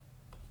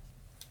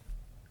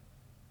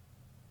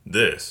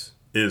This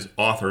is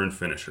Author and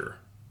Finisher,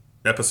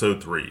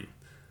 Episode 3.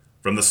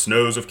 From the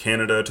snows of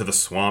Canada to the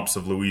swamps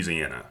of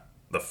Louisiana,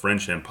 the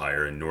French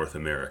Empire in North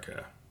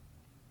America.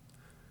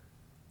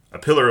 A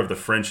pillar of the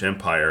French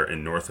Empire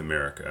in North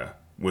America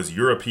was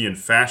European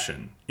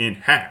fashion in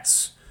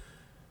hats.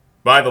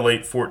 By the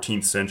late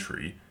 14th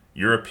century,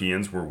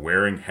 Europeans were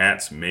wearing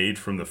hats made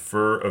from the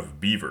fur of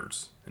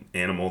beavers, an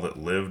animal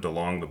that lived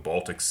along the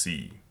Baltic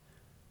Sea.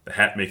 The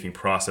hat-making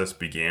process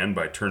began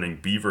by turning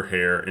beaver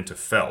hair into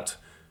felt.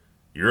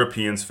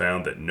 Europeans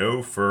found that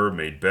no fur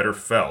made better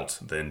felt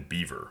than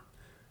beaver.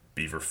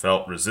 Beaver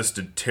felt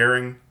resisted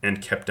tearing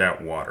and kept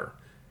out water.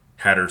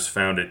 Hatters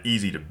found it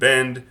easy to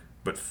bend,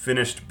 but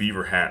finished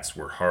beaver hats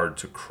were hard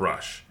to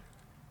crush.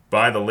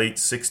 By the late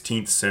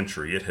 16th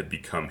century, it had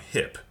become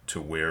hip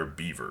to wear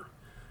beaver.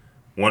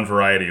 One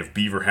variety of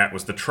beaver hat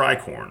was the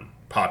tricorn,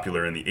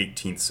 popular in the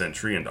 18th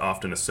century and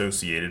often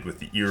associated with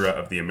the era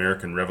of the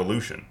American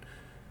Revolution.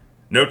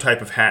 No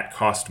type of hat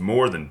cost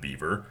more than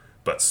beaver,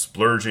 but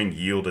splurging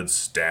yielded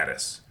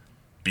status.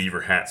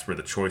 Beaver hats were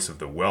the choice of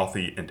the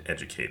wealthy and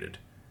educated.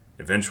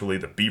 Eventually,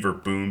 the beaver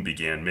boom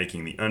began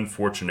making the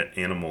unfortunate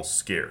animals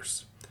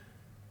scarce.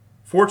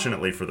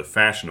 Fortunately for the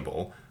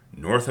fashionable,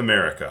 North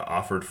America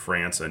offered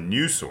France a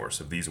new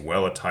source of these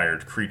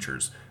well-attired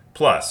creatures,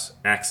 plus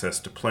access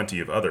to plenty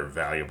of other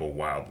valuable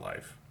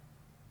wildlife.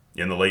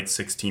 In the late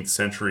 16th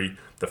century,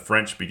 the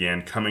French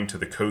began coming to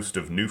the coast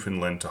of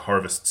Newfoundland to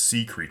harvest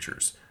sea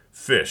creatures,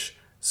 fish,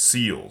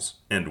 seals,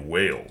 and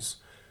whales.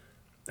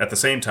 At the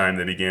same time,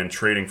 they began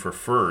trading for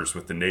furs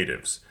with the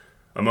natives.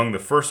 Among the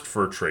first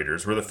fur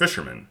traders were the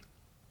fishermen.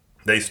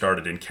 They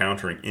started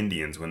encountering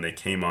Indians when they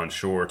came on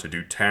shore to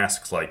do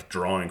tasks like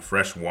drawing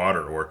fresh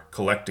water or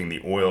collecting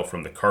the oil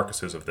from the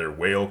carcasses of their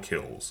whale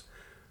kills.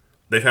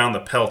 They found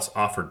the pelts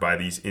offered by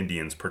these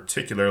Indians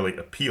particularly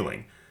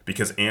appealing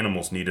because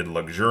animals needed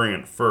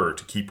luxuriant fur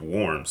to keep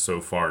warm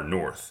so far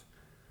north.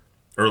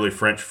 Early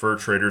French fur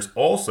traders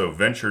also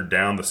ventured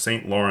down the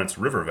St. Lawrence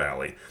River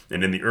Valley,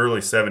 and in the early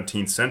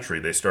 17th century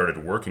they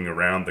started working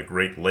around the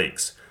Great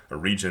Lakes, a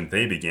region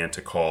they began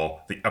to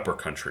call the Upper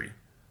Country.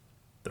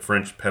 The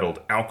French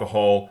peddled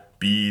alcohol,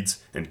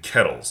 beads, and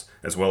kettles,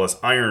 as well as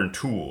iron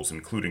tools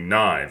including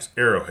knives,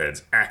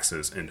 arrowheads,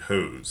 axes, and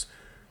hoes.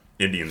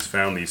 Indians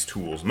found these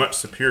tools much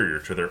superior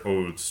to their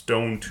old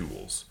stone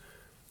tools,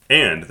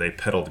 and they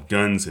peddled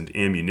guns and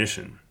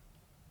ammunition.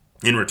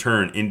 In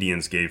return,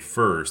 Indians gave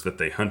furs that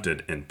they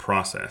hunted and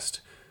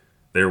processed.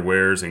 Their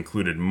wares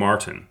included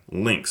marten,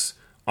 lynx,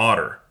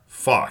 otter,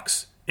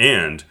 fox,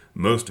 and,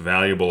 most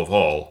valuable of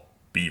all,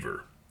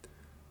 beaver.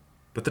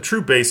 But the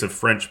true base of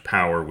French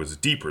power was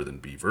deeper than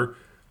beaver.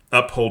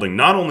 Upholding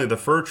not only the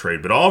fur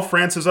trade, but all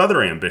France's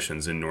other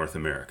ambitions in North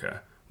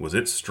America, was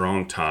its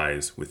strong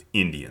ties with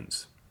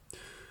Indians.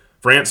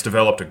 France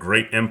developed a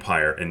great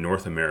empire in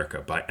North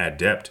America by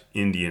adept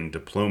Indian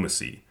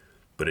diplomacy,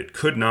 but it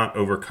could not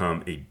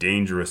overcome a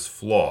dangerous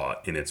flaw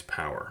in its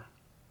power.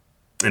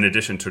 In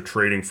addition to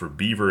trading for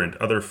beaver and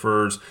other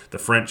furs, the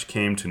French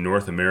came to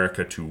North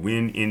America to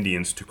win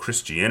Indians to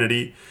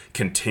Christianity,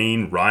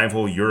 contain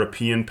rival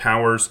European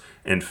powers,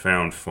 and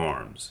found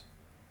farms.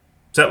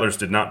 Settlers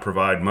did not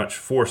provide much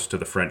force to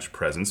the French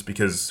presence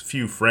because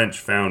few French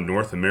found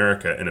North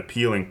America an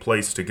appealing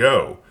place to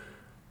go.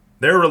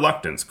 Their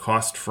reluctance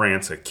cost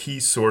France a key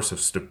source of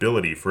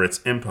stability for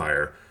its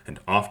empire and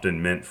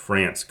often meant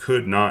France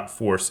could not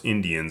force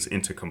Indians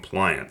into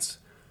compliance.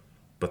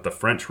 But the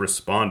French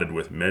responded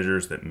with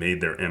measures that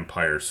made their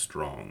empire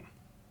strong.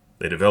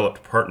 They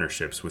developed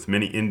partnerships with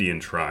many Indian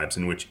tribes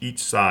in which each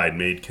side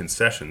made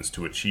concessions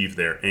to achieve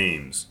their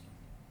aims.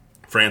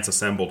 France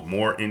assembled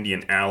more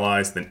Indian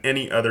allies than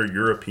any other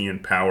European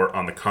power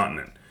on the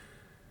continent.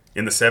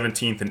 In the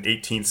 17th and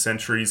 18th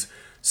centuries,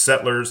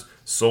 settlers,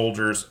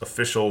 soldiers,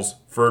 officials,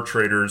 fur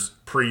traders,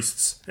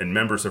 priests, and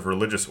members of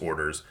religious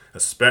orders,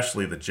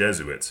 especially the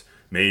Jesuits,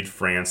 made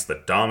France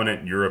the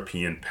dominant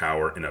European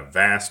power in a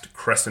vast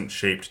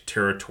crescent-shaped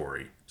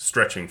territory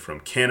stretching from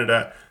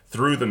Canada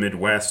through the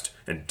Midwest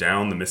and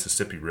down the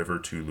Mississippi River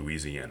to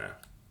Louisiana.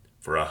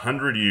 For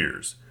 100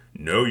 years,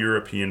 no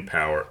European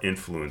power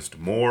influenced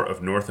more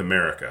of North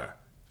America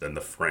than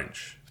the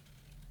French.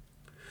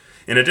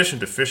 In addition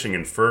to fishing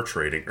and fur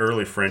trading,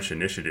 early French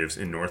initiatives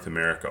in North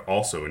America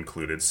also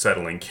included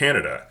settling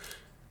Canada.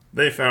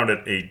 They found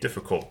it a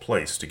difficult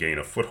place to gain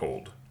a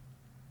foothold.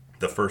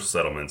 The first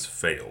settlements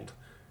failed.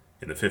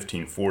 In the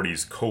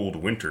 1540s, cold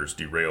winters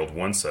derailed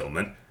one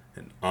settlement,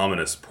 an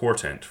ominous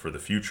portent for the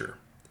future.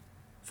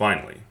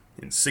 Finally,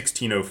 in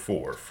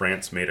 1604,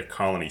 France made a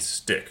colony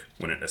stick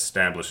when it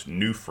established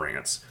New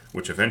France,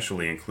 which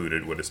eventually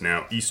included what is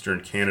now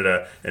eastern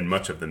Canada and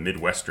much of the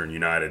Midwestern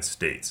United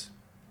States.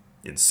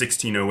 In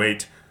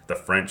 1608, the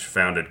French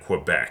founded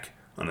Quebec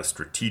on a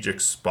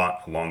strategic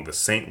spot along the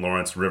St.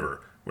 Lawrence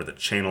River where the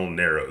channel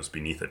narrows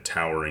beneath a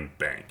towering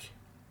bank.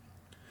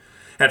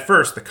 At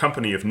first, the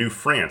Company of New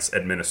France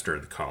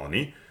administered the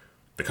colony.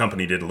 The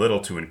company did little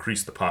to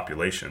increase the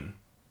population.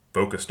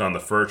 Focused on the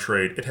fur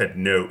trade, it had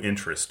no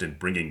interest in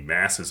bringing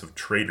masses of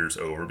traders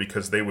over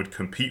because they would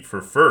compete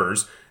for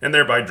furs and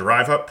thereby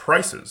drive up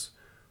prices.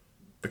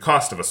 The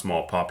cost of a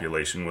small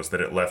population was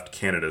that it left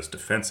Canada's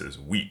defenses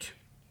weak.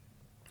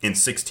 In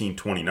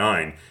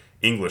 1629,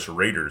 English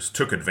raiders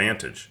took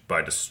advantage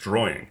by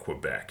destroying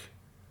Quebec.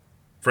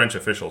 French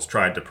officials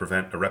tried to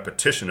prevent a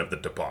repetition of the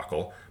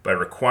debacle by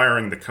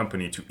requiring the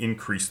company to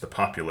increase the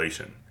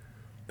population.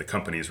 The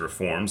company's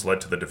reforms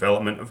led to the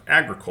development of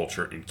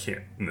agriculture in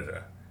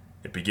Canada.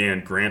 It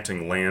began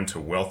granting land to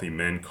wealthy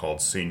men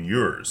called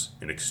seigneurs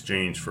in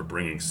exchange for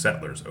bringing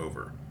settlers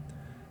over.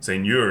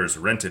 Seigneurs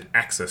rented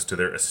access to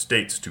their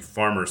estates to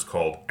farmers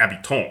called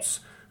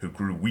habitants, who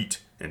grew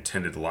wheat and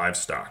tended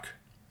livestock.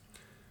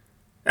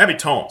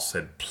 Habitants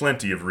had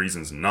plenty of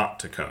reasons not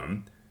to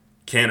come.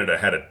 Canada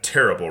had a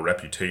terrible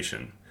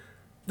reputation.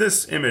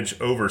 This image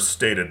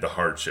overstated the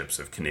hardships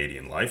of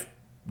Canadian life,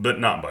 but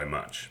not by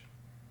much.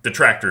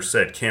 Detractors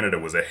said Canada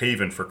was a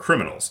haven for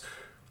criminals.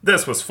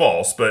 This was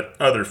false, but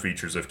other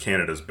features of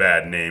Canada's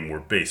bad name were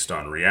based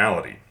on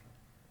reality.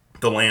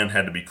 The land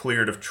had to be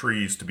cleared of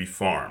trees to be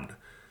farmed.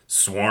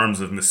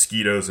 Swarms of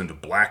mosquitoes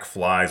and black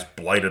flies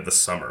blighted the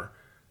summer.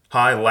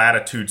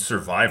 High-latitude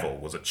survival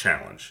was a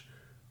challenge.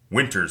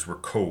 Winters were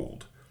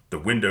cold. The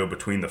window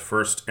between the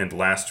first and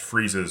last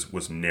freezes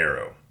was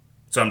narrow.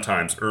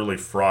 Sometimes early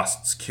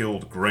frosts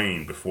killed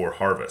grain before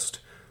harvest.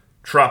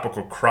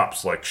 Tropical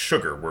crops like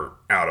sugar were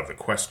out of the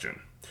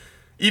question.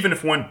 Even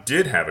if one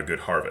did have a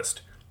good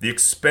harvest, the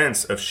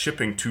expense of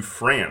shipping to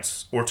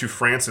France or to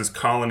France's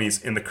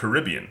colonies in the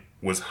Caribbean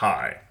was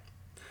high.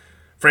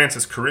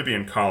 France's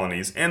Caribbean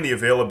colonies and the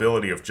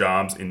availability of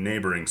jobs in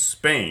neighboring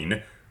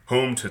Spain,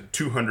 home to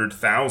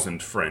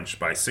 200,000 French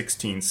by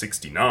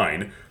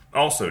 1669,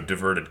 also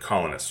diverted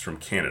colonists from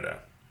Canada.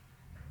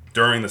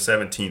 During the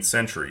 17th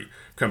century,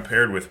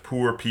 compared with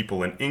poor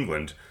people in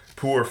England,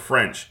 poor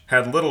French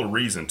had little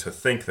reason to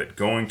think that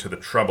going to the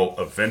trouble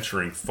of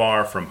venturing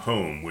far from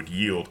home would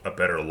yield a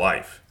better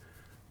life.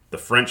 The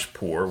French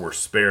poor were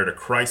spared a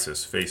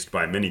crisis faced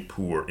by many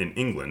poor in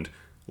England,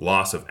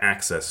 loss of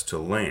access to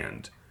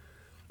land.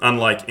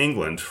 Unlike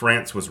England,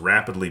 France was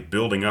rapidly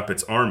building up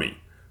its army,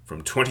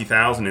 from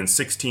 20,000 in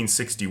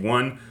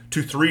 1661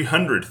 to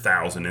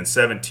 300,000 in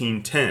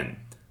 1710,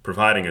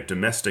 providing a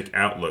domestic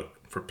outlook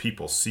for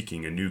people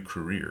seeking a new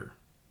career.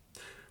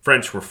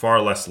 French were far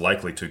less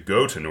likely to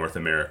go to North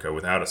America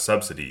without a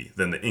subsidy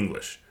than the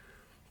English.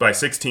 By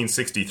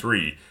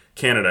 1663,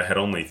 Canada had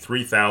only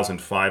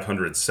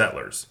 3,500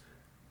 settlers.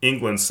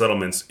 England's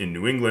settlements in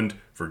New England,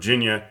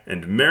 Virginia,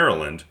 and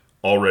Maryland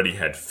already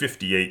had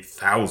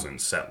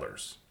 58,000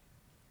 settlers.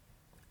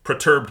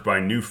 Perturbed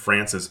by New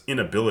France's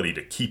inability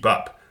to keep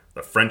up,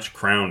 the French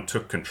crown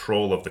took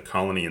control of the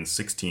colony in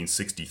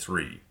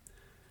 1663.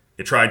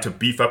 It tried to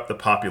beef up the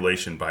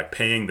population by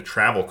paying the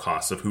travel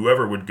costs of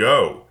whoever would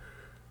go.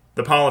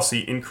 The policy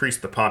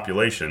increased the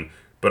population,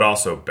 but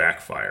also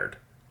backfired.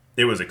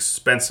 It was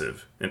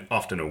expensive and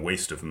often a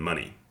waste of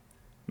money.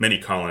 Many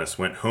colonists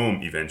went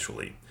home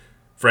eventually.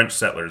 French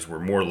settlers were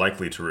more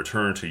likely to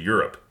return to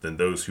Europe than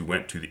those who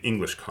went to the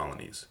English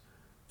colonies.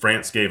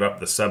 France gave up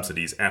the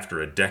subsidies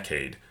after a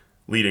decade,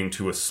 leading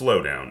to a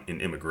slowdown in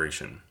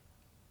immigration.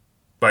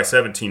 By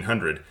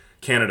 1700,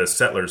 Canada's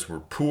settlers were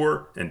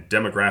poor and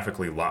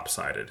demographically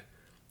lopsided.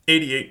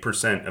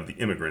 88% of the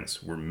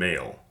immigrants were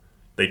male.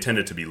 They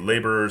tended to be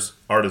laborers,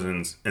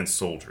 artisans, and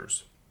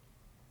soldiers.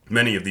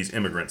 Many of these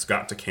immigrants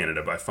got to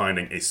Canada by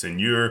finding a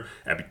seigneur,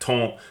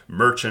 habitant,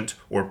 merchant,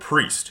 or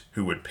priest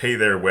who would pay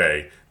their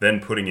way,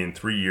 then putting in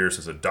 3 years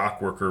as a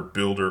dock worker,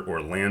 builder,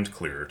 or land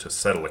clearer to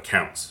settle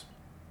accounts.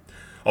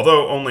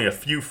 Although only a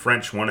few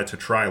French wanted to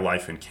try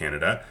life in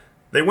Canada,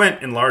 they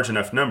went in large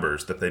enough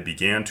numbers that they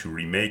began to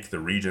remake the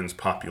region's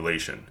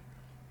population.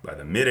 By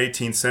the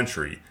mid-18th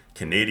century,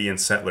 Canadian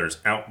settlers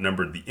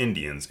outnumbered the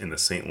Indians in the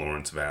St.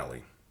 Lawrence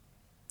Valley.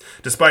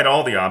 Despite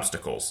all the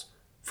obstacles,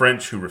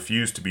 French who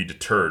refused to be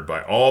deterred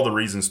by all the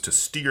reasons to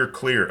steer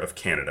clear of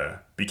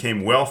Canada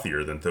became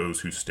wealthier than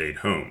those who stayed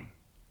home.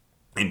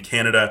 In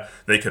Canada,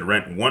 they could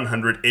rent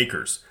 100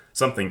 acres,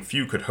 something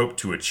few could hope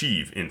to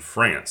achieve in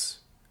France.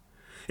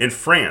 In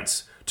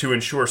France, to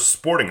ensure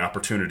sporting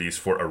opportunities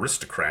for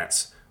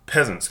aristocrats,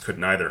 peasants could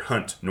neither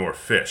hunt nor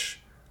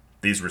fish.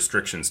 These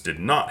restrictions did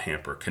not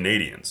hamper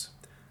Canadians.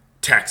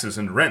 Taxes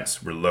and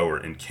rents were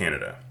lower in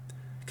Canada.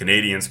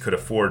 Canadians could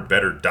afford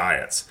better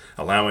diets,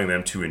 allowing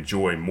them to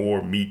enjoy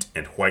more meat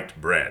and white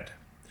bread.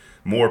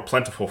 More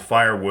plentiful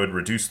firewood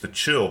reduced the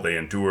chill they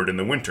endured in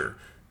the winter,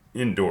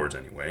 indoors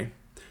anyway.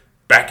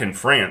 Back in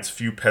France,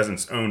 few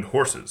peasants owned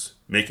horses,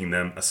 making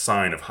them a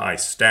sign of high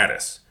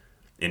status.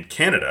 In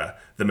Canada,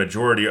 the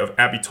majority of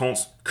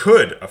habitants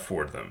could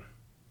afford them.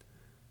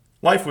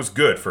 Life was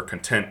good for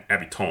content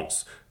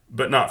habitants,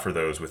 but not for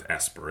those with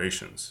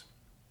aspirations.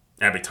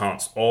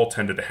 Habitants all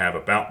tended to have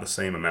about the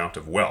same amount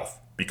of wealth,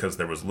 because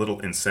there was little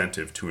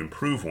incentive to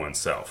improve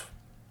oneself.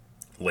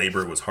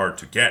 Labor was hard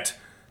to get,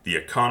 the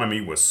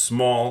economy was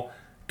small,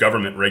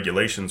 government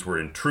regulations were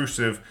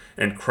intrusive,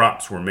 and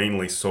crops were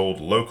mainly sold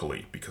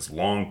locally because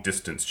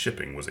long-distance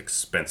shipping was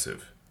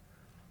expensive.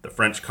 The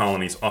French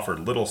colonies offered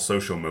little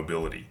social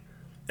mobility.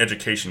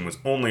 Education was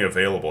only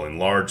available in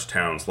large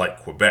towns like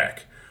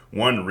Quebec,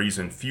 one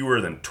reason fewer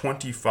than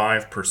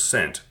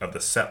 25% of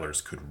the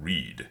settlers could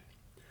read.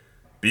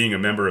 Being a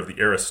member of the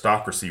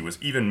aristocracy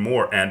was even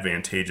more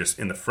advantageous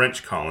in the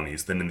French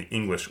colonies than in the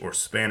English or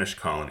Spanish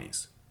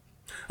colonies.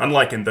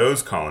 Unlike in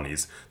those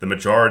colonies, the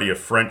majority of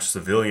French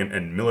civilian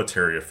and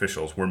military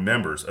officials were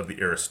members of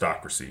the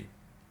aristocracy.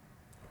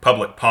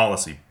 Public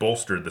policy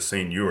bolstered the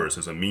seigneurs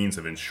as a means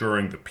of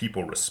ensuring the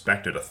people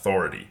respected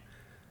authority.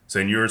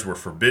 Seigneurs were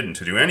forbidden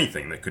to do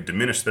anything that could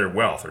diminish their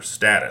wealth or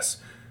status.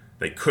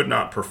 They could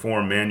not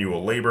perform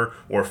manual labor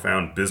or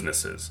found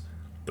businesses.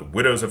 The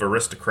widows of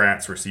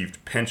aristocrats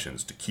received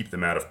pensions to keep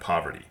them out of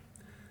poverty.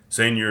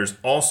 Seigneurs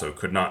also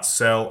could not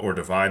sell or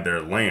divide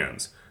their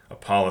lands, a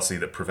policy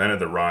that prevented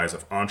the rise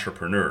of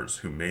entrepreneurs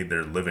who made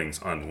their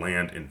livings on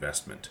land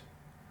investment.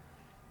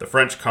 The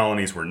French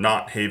colonies were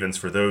not havens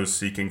for those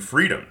seeking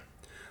freedom.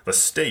 The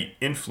state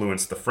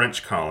influenced the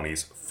French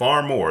colonies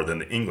far more than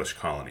the English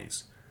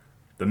colonies.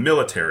 The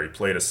military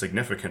played a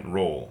significant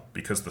role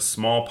because the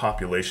small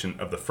population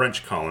of the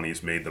French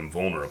colonies made them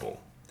vulnerable.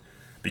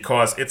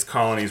 Because its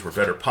colonies were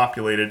better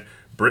populated,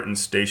 Britain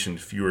stationed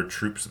fewer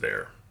troops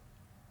there.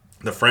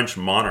 The French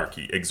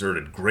monarchy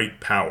exerted great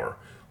power,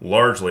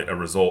 largely a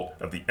result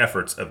of the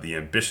efforts of the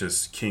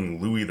ambitious King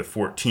Louis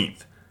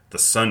XIV, the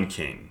Sun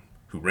King,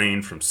 who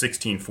reigned from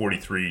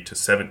 1643 to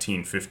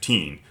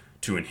 1715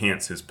 to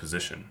enhance his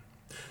position.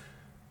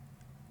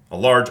 A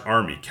large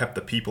army kept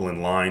the people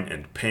in line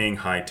and paying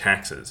high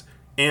taxes,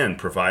 and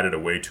provided a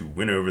way to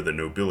win over the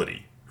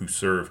nobility, who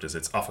served as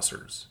its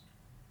officers.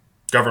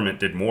 Government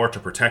did more to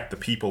protect the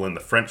people in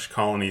the French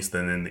colonies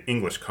than in the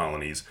English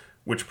colonies,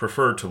 which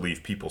preferred to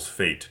leave people's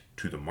fate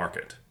to the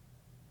market.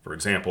 For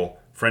example,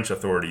 French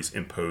authorities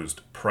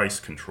imposed price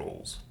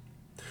controls.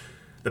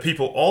 The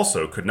people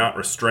also could not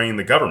restrain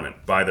the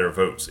government by their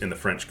votes in the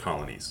French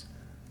colonies.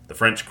 The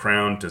French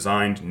crown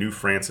designed New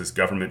France's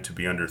government to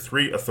be under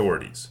three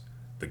authorities: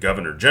 the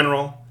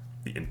governor-general,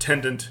 the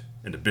intendant,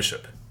 and a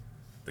bishop.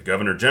 The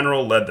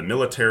governor-general led the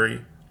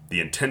military, the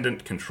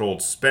intendant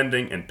controlled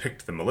spending and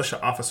picked the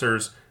militia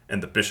officers,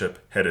 and the bishop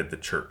headed the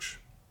church.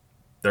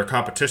 Their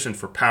competition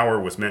for power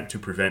was meant to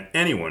prevent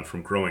anyone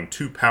from growing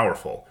too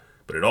powerful,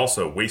 but it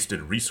also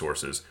wasted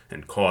resources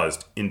and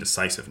caused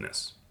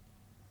indecisiveness.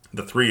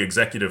 The three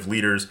executive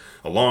leaders,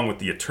 along with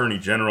the attorney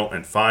general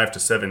and 5 to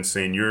 7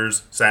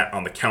 seigneurs, sat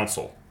on the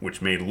council,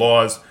 which made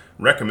laws,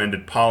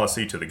 recommended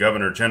policy to the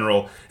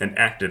governor-general, and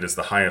acted as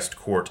the highest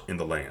court in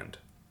the land.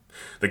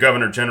 The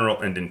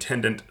governor-general and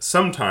intendant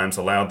sometimes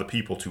allowed the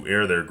people to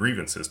air their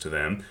grievances to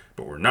them,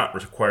 but were not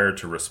required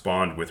to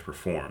respond with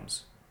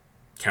reforms.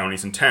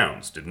 Counties and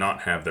towns did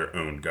not have their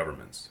own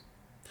governments.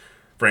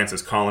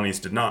 France's colonies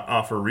did not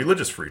offer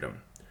religious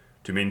freedom.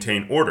 To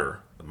maintain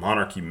order, the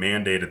monarchy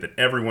mandated that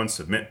everyone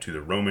submit to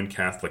the Roman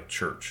Catholic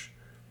Church.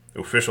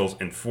 Officials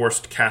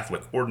enforced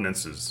Catholic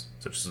ordinances,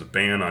 such as a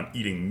ban on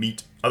eating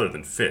meat other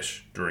than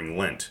fish during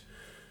Lent.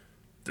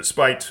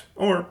 Despite,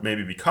 or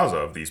maybe because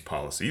of, these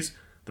policies,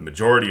 the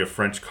majority of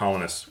French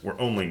colonists were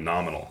only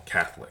nominal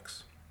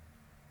Catholics.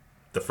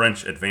 The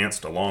French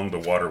advanced along the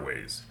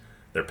waterways.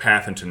 Their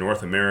path into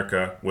North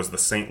America was the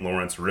St.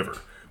 Lawrence River,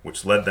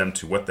 which led them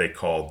to what they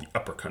called the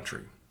Upper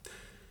Country.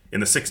 In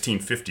the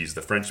 1650s,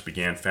 the French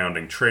began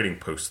founding trading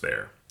posts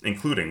there,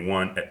 including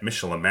one at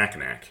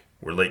Michilimackinac,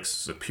 where Lakes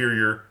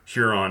Superior,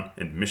 Huron,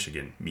 and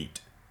Michigan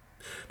meet.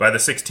 By the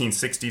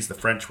 1660s, the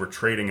French were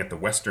trading at the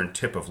western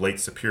tip of Lake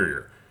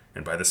Superior,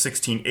 and by the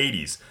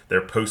 1680s,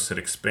 their posts had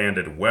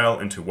expanded well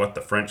into what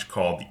the French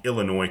called the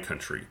Illinois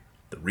Country,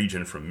 the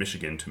region from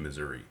Michigan to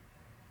Missouri.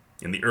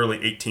 In the early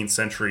 18th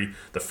century,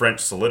 the French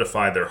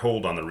solidified their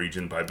hold on the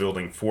region by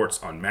building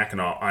forts on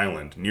Mackinac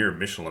Island near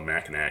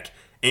Michilimackinac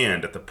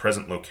and at the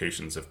present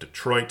locations of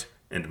Detroit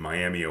and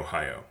Miami,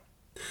 Ohio.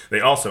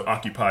 They also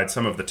occupied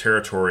some of the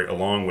territory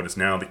along what is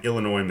now the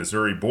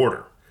Illinois-Missouri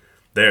border.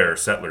 There,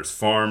 settlers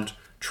farmed,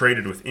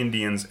 traded with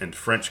Indians and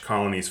French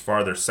colonies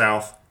farther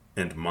south,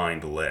 and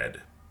mined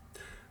lead.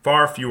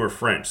 Far fewer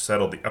French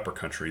settled the upper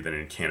country than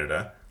in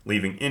Canada,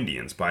 leaving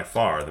Indians by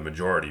far the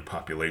majority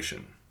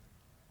population.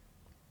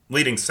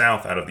 Leading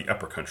south out of the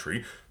upper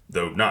country,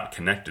 though not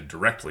connected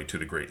directly to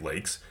the Great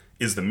Lakes,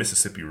 is the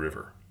Mississippi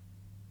River.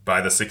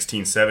 By the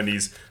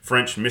 1670s,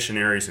 French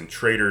missionaries and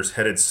traders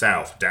headed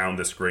south down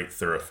this great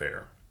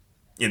thoroughfare.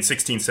 In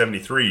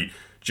 1673,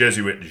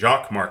 Jesuit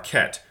Jacques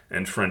Marquette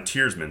and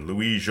frontiersman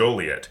Louis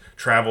Joliet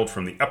traveled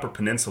from the upper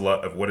peninsula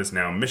of what is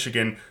now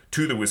Michigan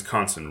to the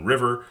Wisconsin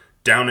River,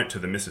 down it to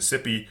the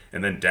Mississippi,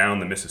 and then down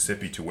the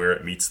Mississippi to where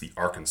it meets the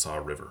Arkansas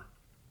River.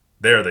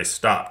 There they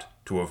stopped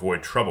to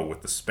avoid trouble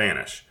with the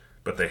Spanish,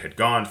 but they had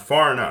gone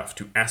far enough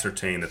to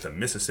ascertain that the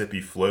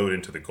Mississippi flowed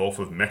into the Gulf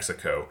of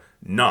Mexico,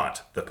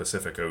 not the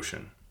Pacific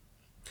Ocean.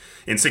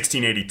 In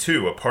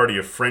 1682, a party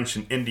of French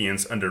and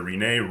Indians under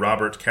René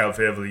Robert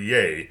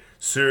Calvelier,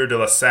 Sieur de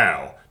la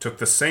Salle, took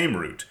the same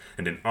route,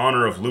 and in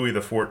honor of Louis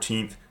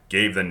XIV,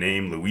 gave the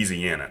name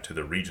Louisiana to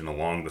the region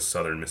along the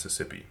southern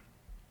Mississippi.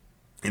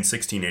 In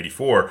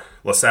 1684,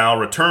 La Salle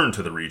returned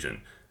to the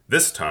region,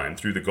 this time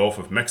through the Gulf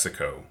of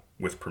Mexico,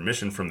 with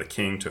permission from the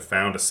king to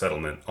found a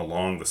settlement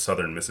along the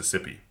southern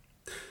Mississippi.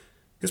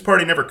 His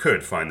party never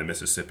could find the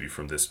Mississippi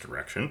from this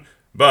direction,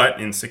 but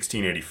in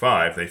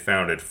 1685 they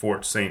founded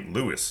Fort St.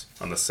 Louis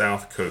on the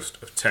south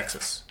coast of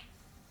Texas.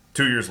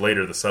 2 years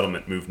later, the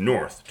settlement moved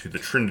north to the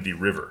Trinity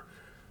River.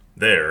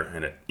 There,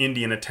 an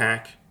Indian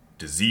attack,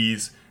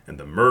 disease, and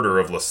the murder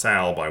of La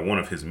Salle by one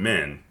of his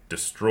men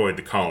destroyed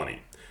the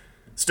colony.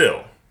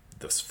 Still,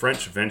 this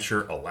French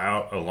venture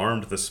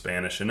alarmed the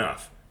Spanish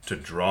enough to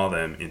draw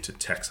them into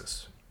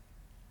Texas.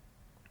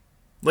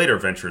 Later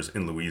ventures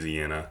in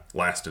Louisiana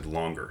lasted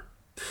longer.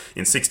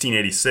 In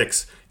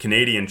 1686,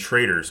 Canadian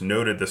traders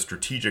noted the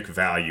strategic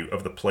value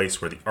of the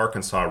place where the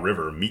Arkansas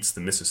River meets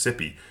the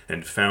Mississippi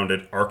and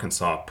founded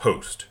Arkansas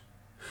Post.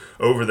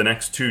 Over the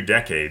next 2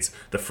 decades,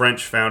 the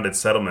French founded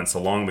settlements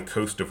along the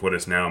coast of what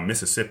is now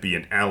Mississippi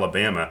and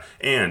Alabama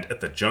and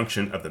at the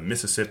junction of the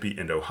Mississippi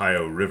and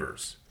Ohio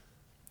rivers.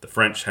 The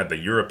French had the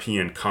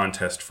European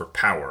contest for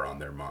power on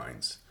their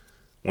minds.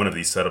 One of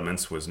these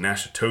settlements was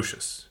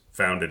Natchitoches,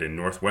 founded in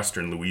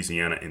northwestern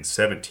Louisiana in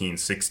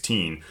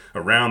 1716,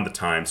 around the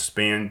time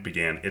Spain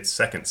began its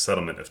second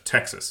settlement of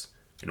Texas,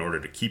 in order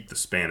to keep the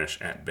Spanish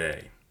at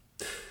bay.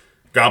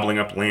 Gobbling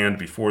up land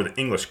before the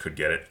English could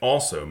get it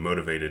also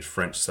motivated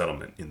French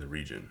settlement in the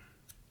region.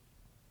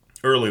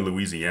 Early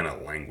Louisiana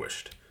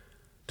languished.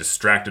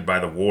 Distracted by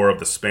the War of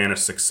the Spanish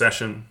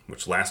Succession,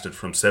 which lasted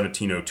from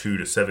 1702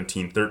 to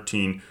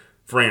 1713,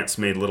 France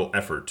made little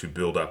effort to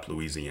build up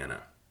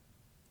Louisiana.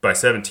 By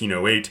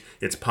 1708,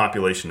 its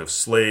population of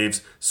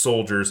slaves,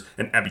 soldiers,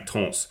 and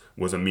habitants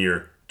was a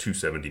mere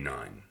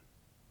 279.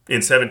 In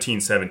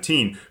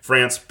 1717,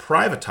 France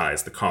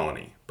privatized the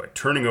colony by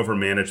turning over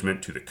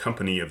management to the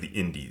Company of the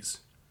Indies.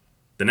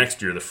 The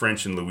next year, the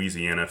French in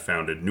Louisiana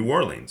founded New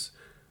Orleans.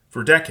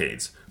 For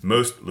decades,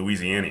 most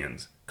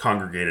Louisianians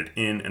congregated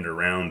in and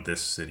around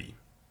this city.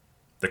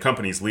 The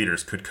company's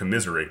leaders could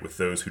commiserate with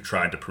those who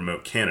tried to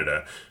promote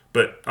Canada,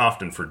 but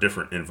often for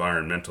different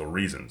environmental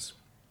reasons.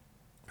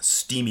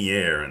 Steamy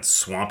air and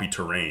swampy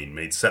terrain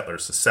made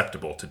settlers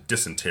susceptible to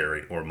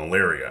dysentery or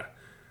malaria.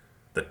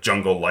 The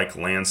jungle-like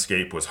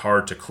landscape was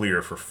hard to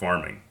clear for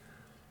farming.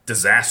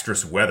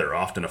 Disastrous weather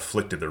often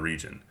afflicted the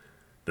region.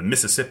 The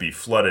Mississippi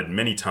flooded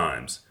many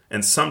times,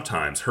 and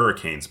sometimes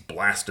hurricanes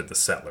blasted the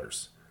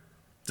settlers.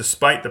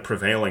 Despite the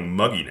prevailing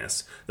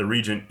mugginess, the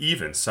region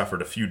even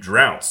suffered a few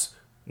droughts,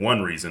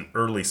 one reason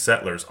early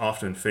settlers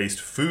often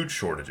faced food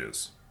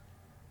shortages.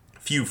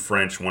 Few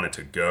French wanted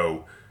to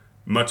go.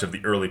 Much of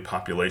the early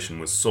population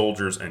was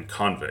soldiers and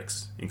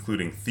convicts,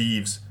 including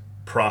thieves,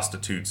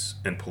 prostitutes,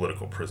 and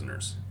political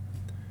prisoners.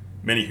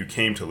 Many who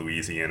came to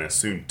Louisiana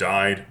soon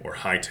died or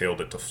hightailed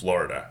it to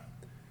Florida.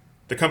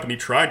 The company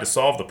tried to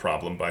solve the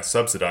problem by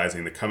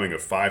subsidizing the coming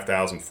of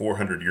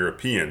 5,400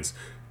 Europeans,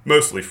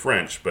 mostly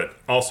French, but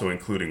also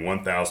including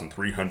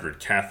 1,300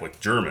 Catholic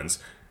Germans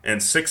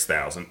and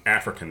 6,000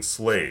 African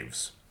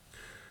slaves.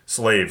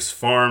 Slaves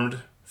farmed,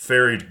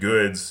 ferried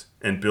goods,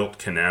 and built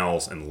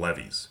canals and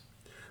levees.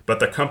 But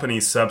the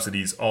company's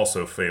subsidies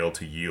also failed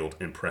to yield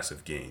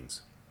impressive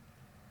gains.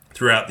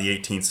 Throughout the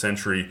 18th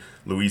century,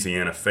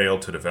 Louisiana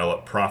failed to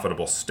develop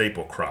profitable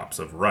staple crops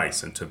of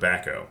rice and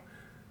tobacco.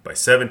 By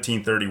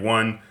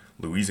 1731,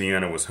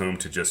 Louisiana was home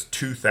to just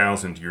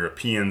 2,000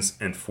 Europeans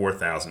and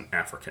 4,000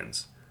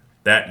 Africans.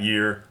 That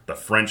year, the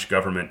French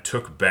government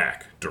took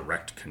back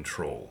direct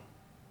control.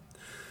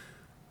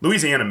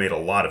 Louisiana made a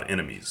lot of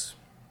enemies.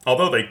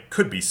 Although they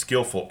could be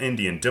skillful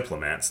Indian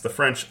diplomats, the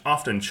French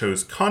often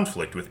chose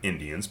conflict with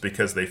Indians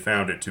because they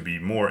found it to be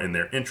more in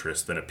their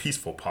interest than a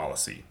peaceful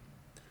policy.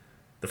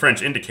 The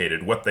French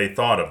indicated what they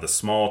thought of the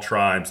small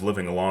tribes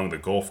living along the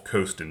Gulf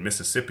Coast in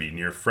Mississippi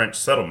near French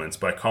settlements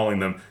by calling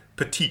them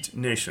petite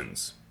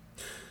nations.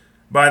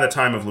 By the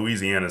time of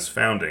Louisiana's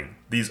founding,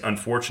 these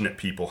unfortunate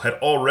people had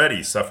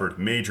already suffered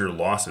major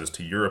losses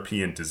to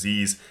European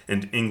disease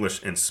and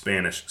English and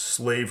Spanish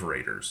slave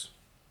raiders.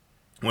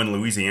 When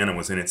Louisiana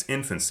was in its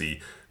infancy,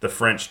 the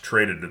French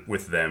traded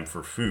with them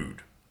for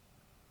food.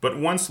 But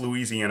once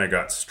Louisiana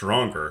got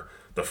stronger,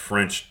 the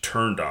French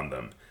turned on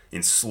them,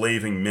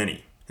 enslaving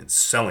many and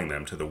selling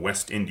them to the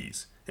West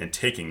Indies and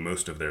taking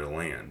most of their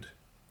land.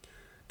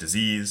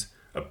 Disease,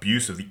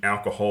 abuse of the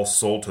alcohol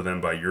sold to them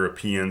by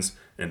Europeans,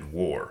 and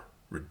war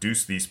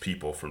reduced these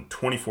people from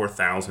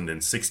 24,000 in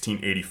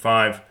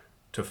 1685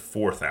 to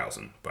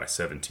 4,000 by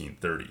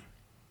 1730.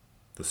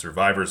 The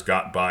survivors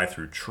got by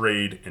through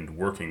trade and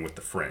working with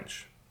the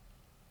French.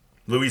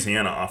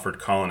 Louisiana offered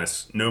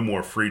colonists no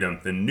more freedom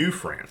than New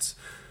France.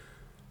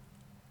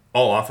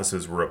 All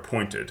offices were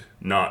appointed,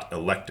 not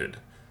elected.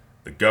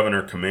 The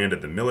governor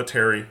commanded the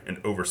military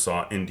and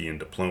oversaw Indian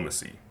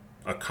diplomacy.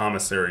 A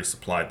commissary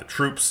supplied the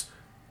troops.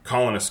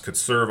 Colonists could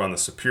serve on the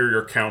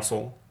Superior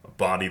Council, a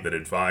body that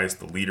advised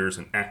the leaders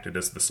and acted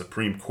as the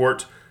Supreme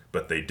Court,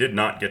 but they did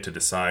not get to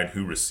decide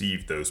who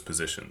received those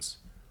positions.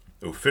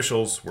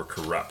 Officials were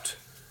corrupt.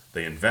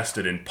 They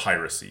invested in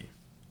piracy,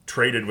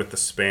 traded with the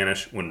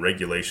Spanish when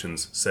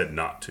regulations said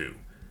not to,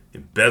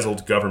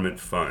 embezzled government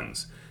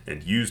funds,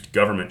 and used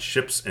government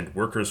ships and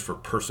workers for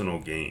personal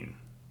gain.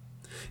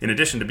 In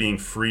addition to being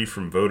free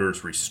from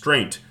voters'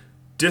 restraint,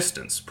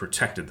 distance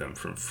protected them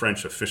from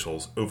French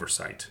officials'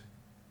 oversight.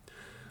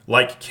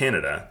 Like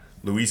Canada,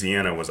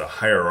 Louisiana was a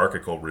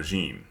hierarchical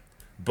regime,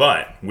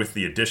 but with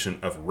the addition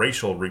of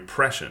racial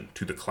repression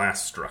to the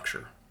class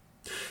structure.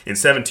 In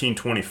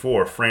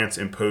 1724, France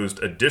imposed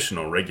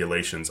additional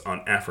regulations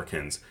on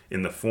Africans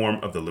in the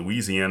form of the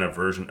Louisiana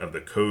version of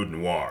the Code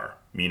Noir,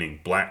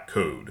 meaning Black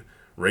Code,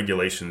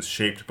 regulations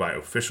shaped by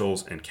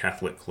officials and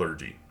Catholic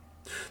clergy.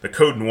 The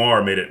Code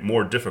Noir made it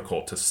more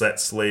difficult to set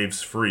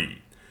slaves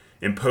free,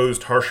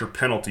 imposed harsher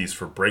penalties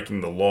for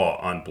breaking the law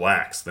on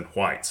blacks than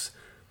whites,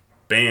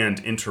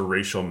 banned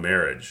interracial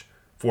marriage,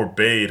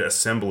 forbade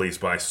assemblies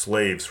by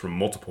slaves from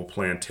multiple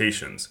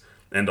plantations,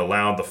 and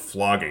allowed the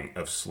flogging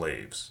of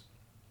slaves.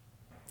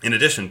 In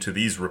addition to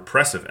these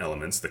repressive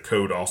elements, the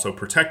code also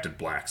protected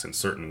blacks in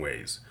certain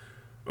ways.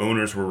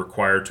 Owners were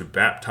required to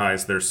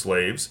baptize their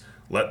slaves,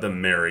 let them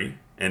marry,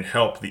 and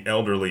help the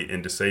elderly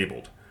and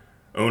disabled.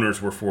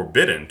 Owners were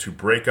forbidden to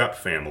break up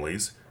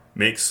families,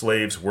 make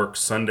slaves work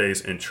Sundays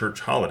and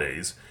church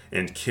holidays,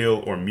 and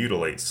kill or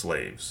mutilate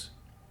slaves.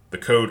 The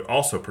code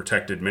also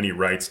protected many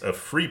rights of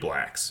free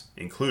blacks,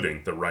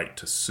 including the right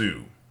to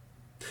sue.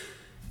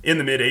 In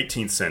the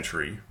mid-18th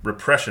century,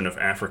 repression of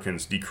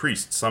Africans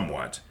decreased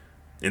somewhat.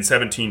 In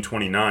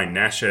 1729,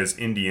 Natchez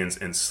Indians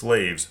and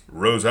slaves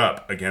rose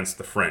up against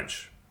the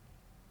French.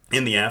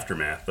 In the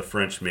aftermath, the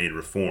French made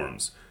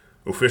reforms.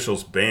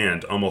 Officials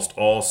banned almost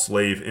all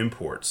slave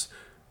imports.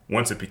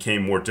 Once it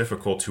became more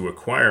difficult to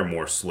acquire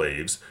more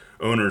slaves,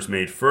 owners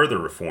made further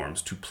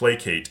reforms to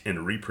placate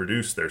and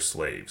reproduce their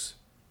slaves.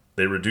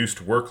 They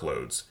reduced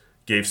workloads,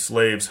 gave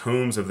slaves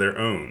homes of their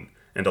own,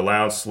 and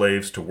allowed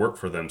slaves to work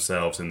for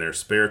themselves in their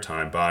spare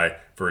time by,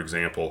 for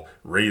example,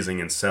 raising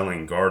and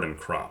selling garden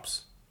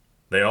crops.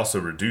 They also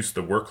reduced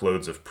the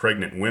workloads of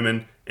pregnant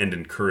women and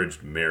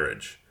encouraged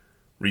marriage.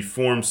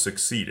 Reforms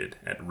succeeded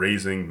at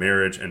raising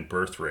marriage and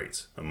birth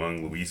rates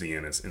among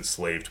Louisiana's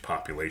enslaved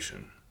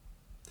population.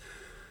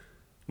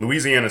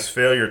 Louisiana's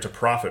failure to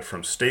profit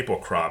from staple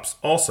crops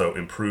also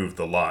improved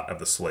the lot of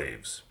the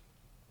slaves.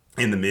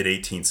 In the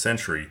mid-18th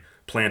century,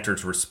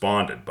 planters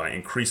responded by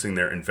increasing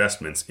their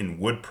investments in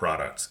wood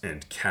products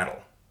and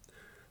cattle.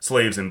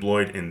 Slaves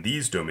employed in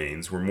these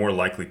domains were more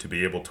likely to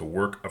be able to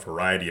work a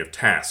variety of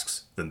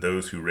tasks than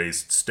those who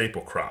raised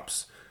staple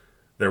crops.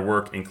 Their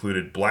work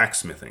included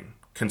blacksmithing,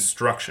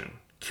 construction,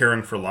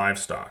 caring for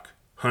livestock,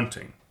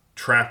 hunting,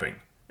 trapping,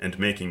 and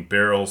making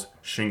barrels,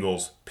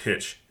 shingles,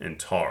 pitch, and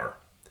tar.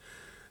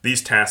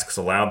 These tasks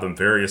allowed them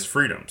various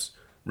freedoms,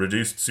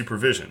 reduced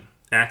supervision,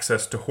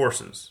 access to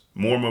horses,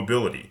 more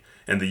mobility,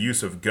 and the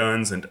use of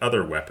guns and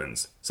other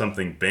weapons,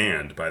 something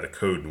banned by the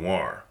Code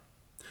Noir.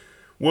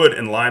 Wood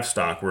and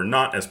livestock were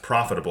not as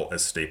profitable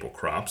as staple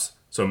crops,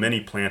 so many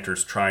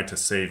planters tried to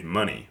save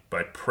money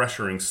by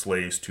pressuring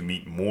slaves to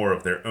meet more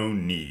of their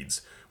own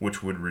needs,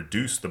 which would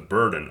reduce the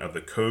burden of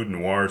the Code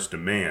Noir's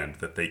demand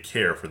that they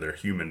care for their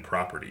human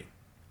property.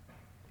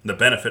 The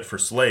benefit for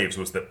slaves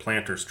was that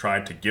planters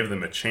tried to give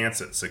them a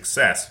chance at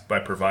success by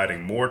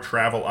providing more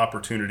travel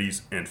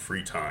opportunities and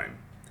free time.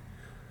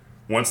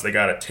 Once they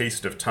got a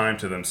taste of time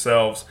to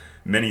themselves,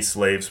 many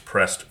slaves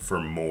pressed for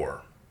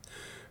more.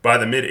 By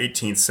the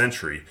mid-18th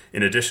century,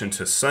 in addition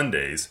to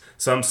Sundays,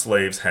 some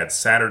slaves had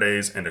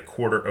Saturdays and a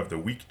quarter of the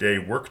weekday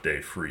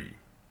workday free.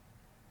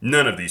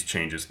 None of these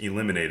changes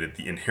eliminated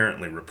the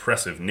inherently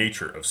repressive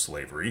nature of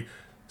slavery.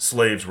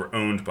 Slaves were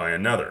owned by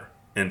another,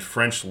 and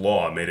French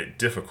law made it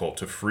difficult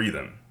to free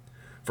them.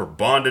 For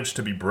bondage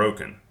to be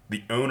broken,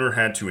 the owner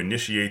had to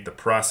initiate the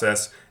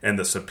process, and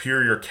the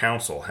superior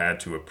council had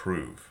to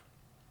approve.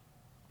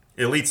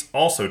 Elites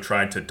also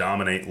tried to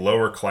dominate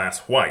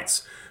lower-class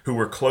whites, who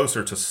were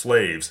closer to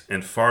slaves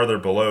and farther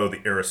below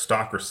the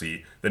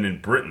aristocracy than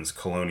in Britain's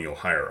colonial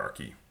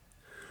hierarchy.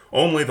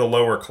 Only the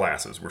lower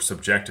classes were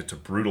subjected to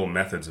brutal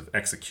methods of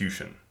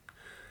execution.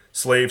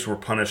 Slaves were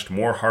punished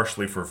more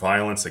harshly for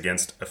violence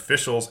against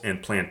officials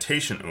and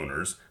plantation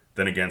owners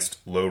than against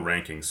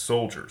low-ranking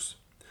soldiers.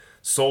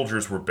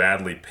 Soldiers were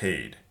badly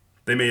paid.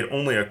 They made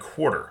only a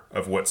quarter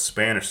of what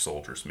Spanish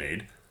soldiers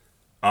made.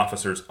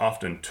 Officers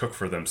often took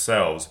for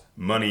themselves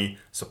money,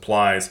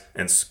 supplies,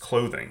 and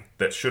clothing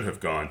that should have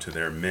gone to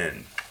their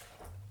men.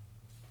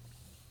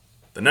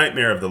 The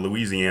nightmare of the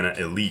Louisiana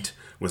elite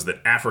was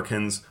that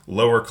Africans,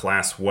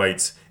 lower-class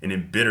whites, and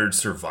embittered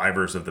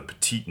survivors of the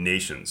petite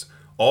nations,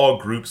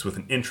 all groups with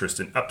an interest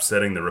in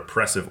upsetting the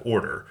repressive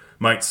order,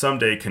 might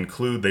someday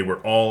conclude they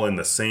were all in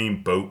the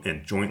same boat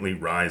and jointly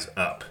rise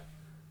up.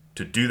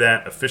 To do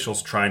that,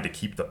 officials tried to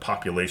keep the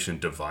population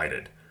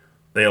divided.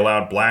 They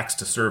allowed blacks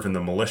to serve in the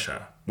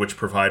militia, which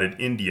provided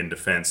Indian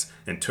defense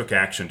and took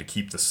action to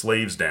keep the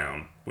slaves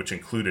down, which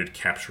included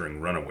capturing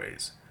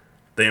runaways.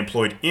 They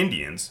employed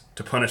Indians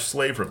to punish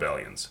slave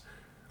rebellions.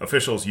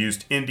 Officials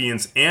used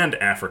Indians and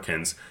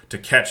Africans to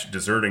catch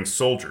deserting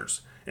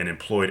soldiers and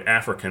employed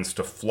Africans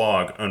to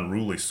flog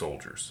unruly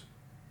soldiers.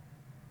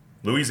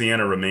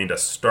 Louisiana remained a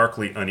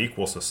starkly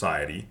unequal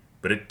society,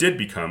 but it did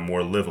become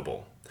more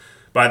livable.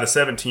 By the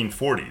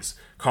 1740s,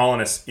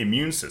 colonists'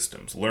 immune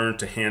systems learned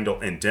to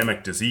handle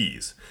endemic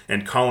disease,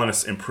 and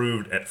colonists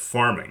improved at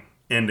farming,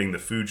 ending the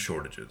food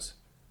shortages.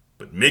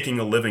 But making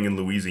a living in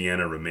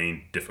Louisiana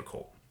remained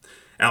difficult.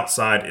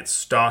 Outside its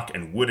stock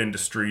and wood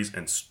industries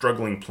and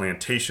struggling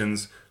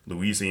plantations,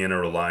 Louisiana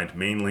relied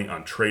mainly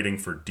on trading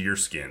for deer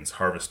skins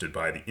harvested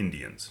by the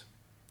Indians.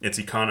 Its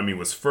economy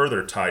was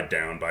further tied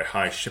down by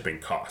high shipping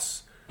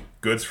costs.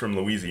 Goods from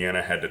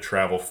Louisiana had to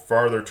travel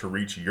farther to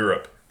reach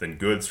Europe than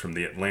goods from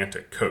the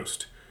Atlantic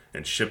coast,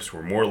 and ships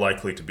were more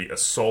likely to be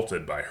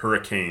assaulted by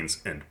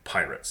hurricanes and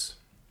pirates.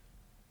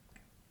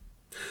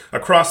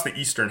 Across the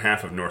eastern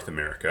half of North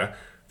America,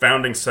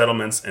 founding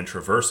settlements and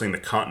traversing the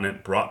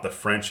continent brought the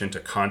French into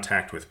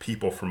contact with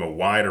people from a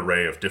wide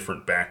array of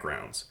different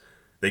backgrounds.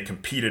 They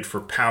competed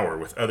for power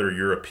with other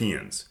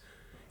Europeans.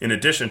 In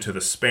addition to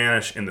the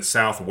Spanish in the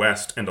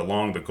southwest and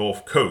along the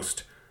Gulf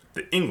Coast,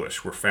 the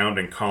English were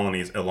founding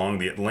colonies along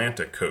the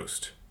Atlantic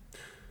coast.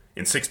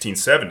 In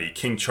 1670,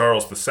 King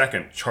Charles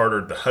II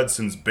chartered the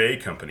Hudson's Bay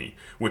Company,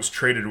 which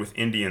traded with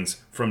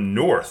Indians from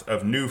north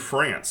of New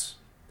France.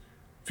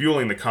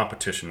 Fueling the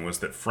competition was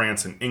that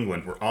France and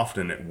England were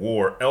often at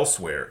war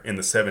elsewhere in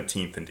the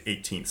 17th and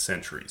 18th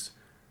centuries.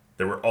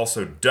 There were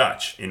also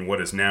Dutch in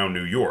what is now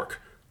New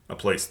York, a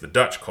place the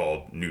Dutch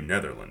called New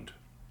Netherland.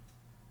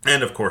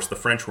 And of course, the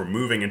French were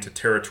moving into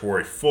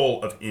territory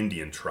full of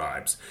Indian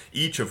tribes,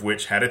 each of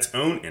which had its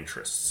own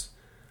interests.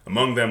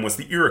 Among them was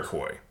the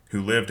Iroquois,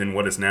 who lived in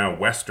what is now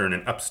western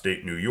and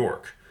upstate New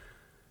York.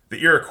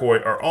 The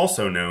Iroquois are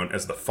also known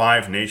as the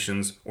Five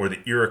Nations or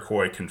the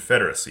Iroquois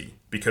Confederacy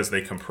because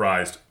they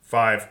comprised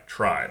 5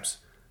 tribes: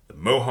 the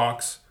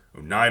Mohawks,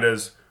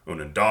 Oneidas,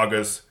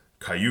 Onondagas,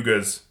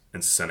 Cayugas,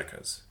 and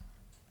Senecas.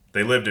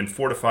 They lived in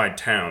fortified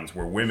towns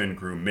where women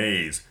grew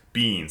maize,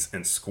 beans,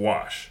 and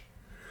squash.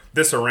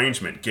 This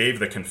arrangement gave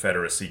the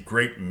Confederacy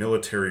great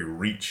military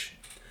reach.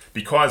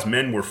 Because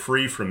men were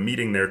free from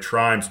meeting their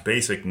tribe's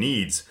basic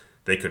needs,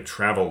 they could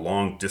travel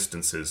long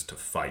distances to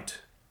fight.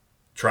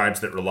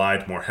 Tribes that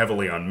relied more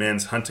heavily on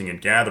men's hunting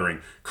and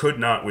gathering could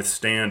not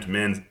withstand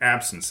men's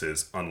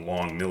absences on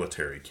long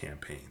military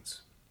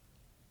campaigns.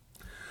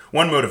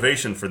 One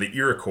motivation for the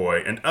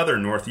Iroquois and other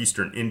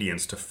northeastern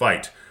Indians to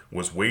fight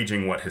was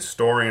waging what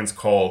historians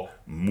call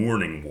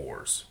mourning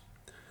wars.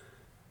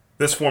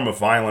 This form of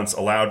violence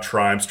allowed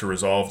tribes to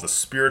resolve the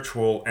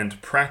spiritual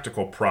and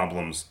practical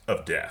problems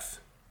of death.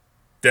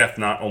 Death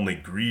not only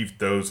grieved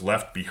those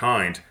left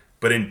behind,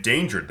 but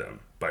endangered them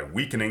by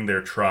weakening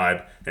their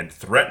tribe and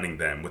threatening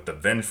them with the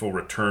vengeful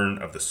return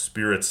of the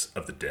spirits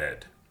of the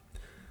dead.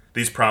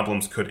 These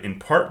problems could in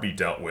part be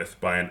dealt with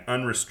by an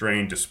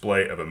unrestrained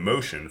display of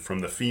emotion from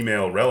the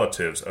female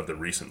relatives of the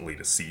recently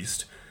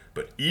deceased,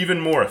 but even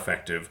more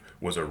effective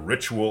was a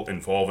ritual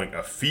involving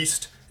a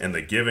feast and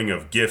the giving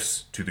of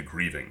gifts to the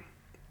grieving.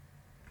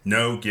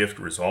 No gift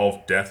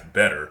resolved death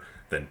better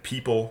than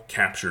people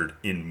captured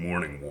in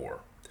mourning war.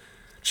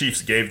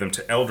 Chiefs gave them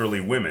to elderly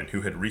women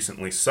who had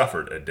recently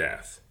suffered a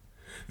death.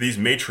 These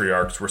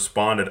matriarchs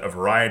responded a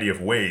variety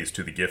of ways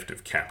to the gift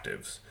of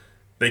captives.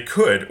 They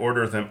could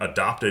order them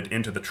adopted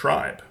into the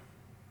tribe.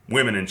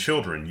 Women and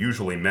children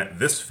usually met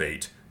this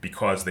fate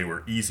because they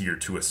were easier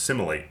to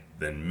assimilate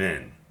than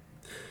men.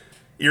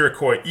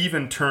 Iroquois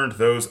even turned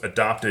those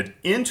adopted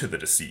into the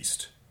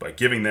deceased by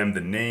giving them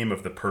the name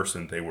of the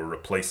person they were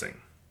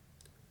replacing.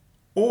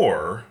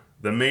 Or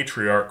the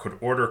matriarch could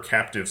order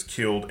captives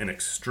killed in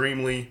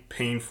extremely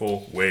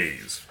painful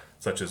ways,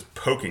 such as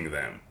poking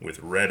them with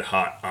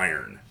red-hot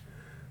iron.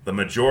 The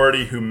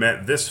majority who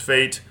met this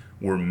fate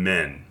were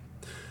men.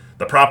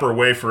 The proper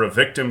way for a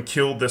victim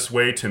killed this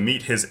way to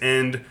meet his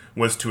end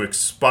was to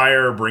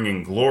expire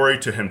bringing glory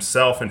to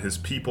himself and his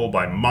people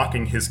by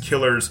mocking his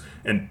killers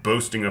and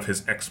boasting of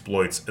his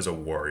exploits as a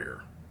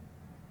warrior.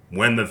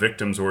 When the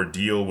victim's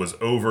ordeal was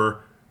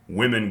over,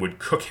 women would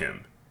cook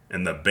him,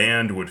 and the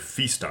band would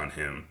feast on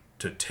him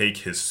to take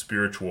his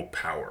spiritual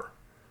power.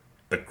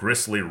 The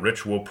grisly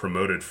ritual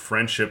promoted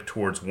friendship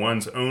towards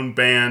one's own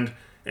band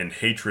and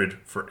hatred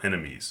for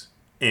enemies,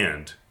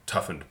 and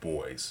toughened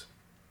boys.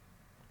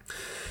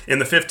 In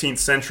the 15th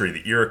century,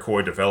 the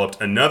Iroquois developed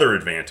another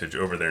advantage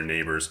over their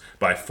neighbors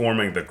by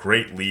forming the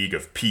Great League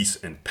of Peace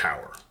and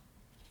Power.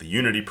 The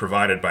unity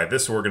provided by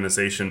this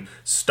organization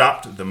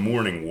stopped the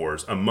mourning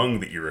wars among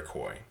the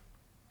Iroquois.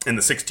 In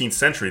the 16th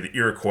century, the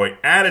Iroquois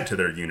added to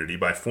their unity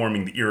by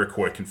forming the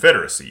Iroquois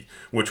Confederacy,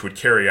 which would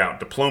carry out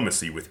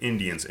diplomacy with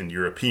Indians and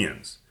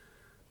Europeans.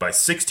 By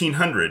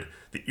 1600,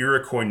 the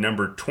Iroquois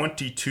numbered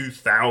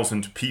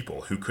 22,000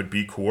 people who could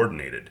be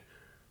coordinated.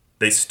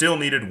 They still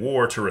needed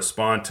war to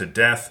respond to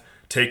death,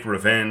 take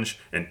revenge,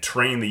 and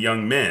train the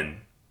young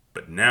men,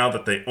 but now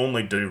that they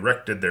only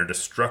directed their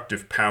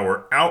destructive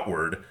power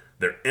outward,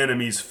 their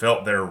enemies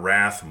felt their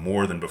wrath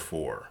more than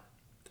before.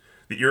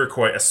 The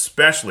Iroquois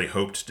especially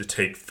hoped to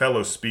take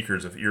fellow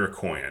speakers of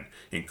Iroquoian,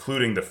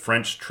 including the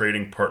French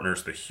trading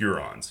partners the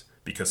Hurons,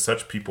 because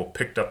such people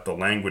picked up the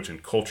language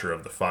and culture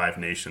of the Five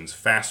Nations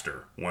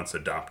faster once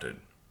adopted.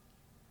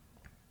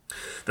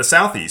 The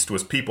southeast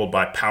was peopled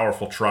by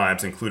powerful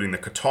tribes including the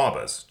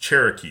Catawbas,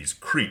 Cherokees,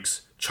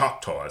 Creeks,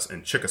 Choctaws,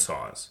 and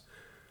Chickasaws.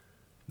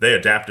 They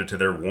adapted to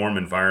their warm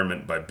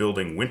environment by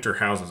building winter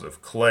houses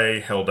of clay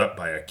held up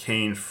by a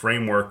cane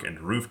framework and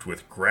roofed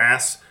with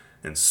grass,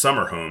 and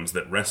summer homes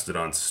that rested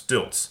on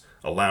stilts,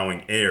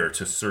 allowing air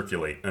to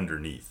circulate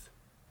underneath.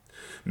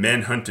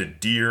 Men hunted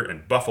deer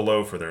and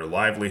buffalo for their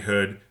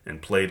livelihood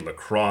and played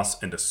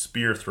lacrosse and a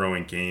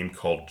spear-throwing game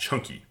called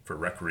chunky for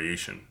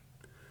recreation.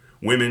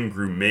 Women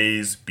grew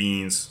maize,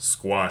 beans,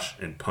 squash,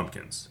 and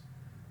pumpkins.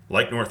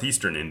 Like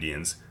northeastern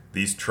Indians,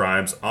 these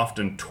tribes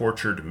often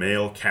tortured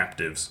male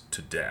captives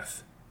to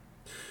death.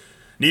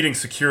 Needing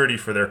security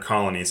for their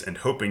colonies and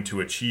hoping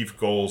to achieve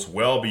goals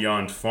well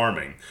beyond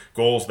farming,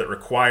 goals that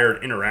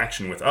required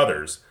interaction with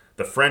others,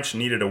 the French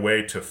needed a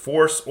way to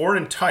force or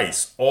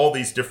entice all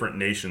these different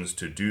nations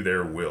to do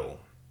their will.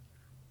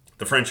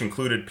 The French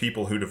included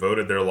people who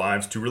devoted their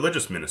lives to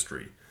religious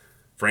ministry.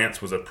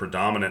 France was a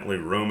predominantly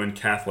Roman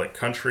Catholic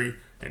country,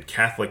 and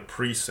Catholic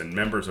priests and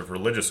members of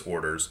religious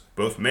orders,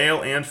 both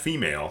male and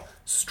female,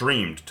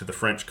 streamed to the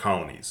French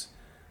colonies.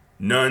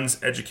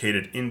 Nuns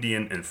educated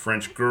Indian and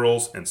French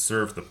girls and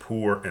served the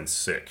poor and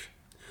sick.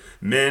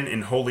 Men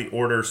in holy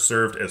orders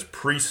served as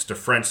priests to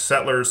French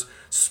settlers,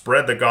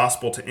 spread the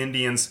gospel to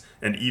Indians,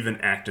 and even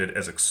acted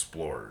as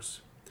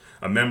explorers.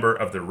 A member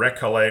of the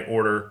Récollet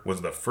order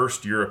was the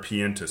first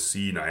European to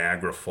see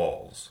Niagara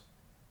Falls.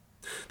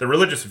 The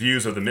religious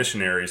views of the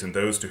missionaries and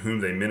those to whom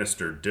they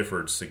ministered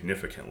differed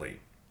significantly.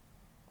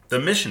 The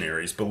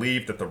missionaries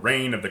believed that the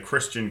reign of the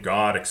Christian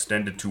God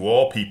extended to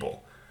all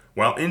people,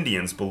 while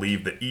Indians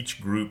believed that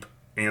each group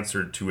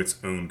answered to its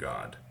own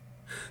God.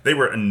 They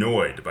were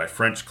annoyed by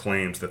French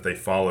claims that they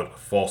followed a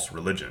false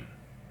religion.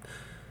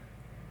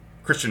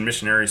 Christian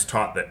missionaries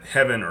taught that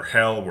heaven or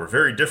hell were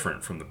very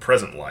different from the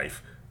present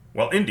life,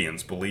 while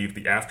Indians believed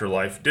the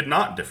afterlife did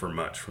not differ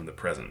much from the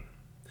present.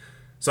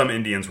 Some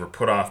Indians were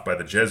put off by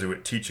the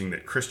Jesuit teaching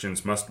that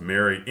Christians must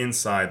marry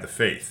inside the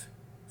faith,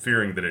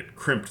 fearing that it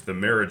crimped the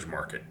marriage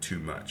market too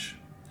much.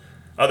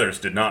 Others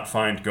did not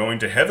find going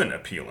to heaven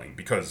appealing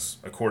because,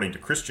 according to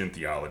Christian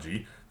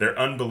theology, their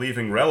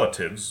unbelieving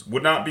relatives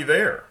would not be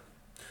there.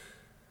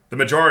 The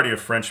majority of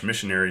French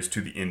missionaries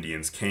to the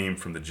Indians came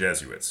from the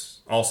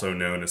Jesuits, also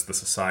known as the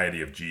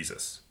Society of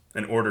Jesus,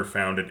 an order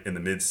founded in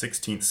the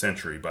mid-16th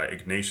century by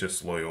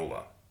Ignatius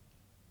Loyola.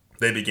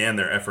 They began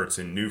their efforts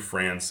in New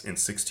France in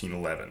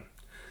 1611.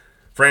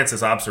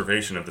 France's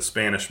observation of the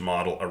Spanish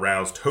model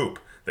aroused hope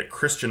that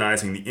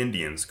Christianizing the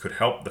Indians could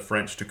help the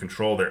French to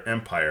control their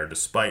empire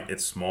despite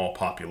its small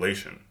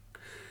population.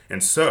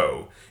 And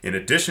so, in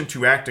addition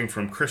to acting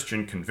from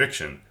Christian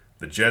conviction,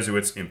 the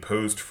Jesuits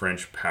imposed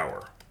French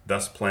power,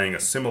 thus playing a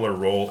similar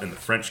role in the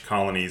French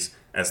colonies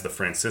as the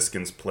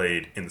Franciscans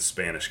played in the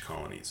Spanish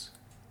colonies.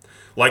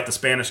 Like the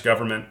Spanish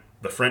government,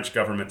 the French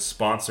government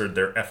sponsored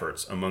their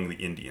efforts among the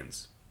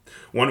Indians.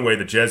 One way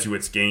the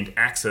Jesuits gained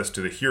access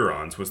to the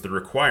Hurons was the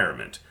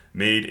requirement,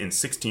 made in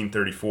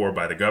 1634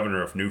 by the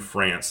governor of New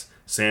France,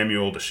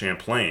 Samuel de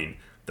Champlain,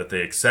 that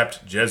they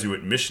accept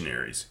Jesuit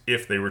missionaries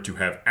if they were to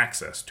have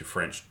access to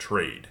French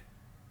trade.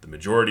 The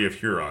majority of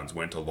Hurons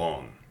went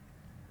along.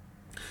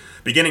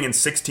 Beginning in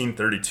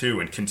 1632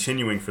 and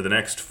continuing for the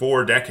next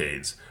 4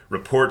 decades,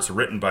 reports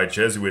written by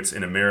Jesuits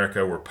in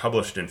America were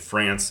published in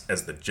France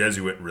as the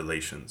Jesuit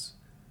Relations.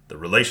 The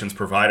Relations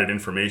provided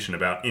information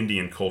about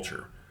Indian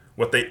culture,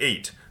 what they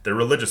ate, their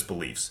religious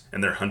beliefs,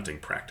 and their hunting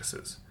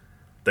practices.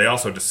 They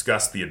also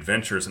discussed the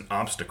adventures and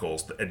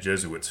obstacles that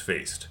Jesuits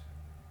faced.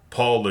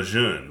 Paul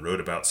Lejeune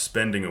wrote about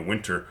spending a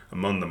winter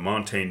among the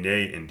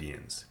Montagnais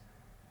Indians.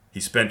 He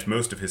spent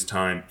most of his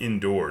time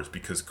indoors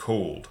because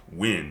cold,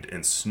 wind,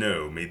 and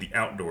snow made the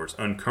outdoors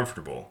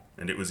uncomfortable,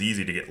 and it was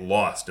easy to get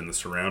lost in the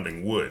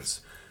surrounding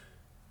woods.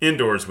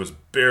 Indoors was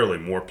barely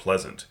more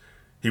pleasant.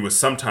 He was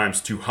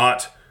sometimes too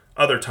hot,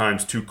 other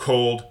times too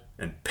cold,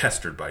 and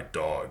pestered by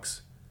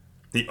dogs.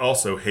 He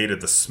also hated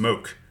the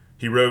smoke.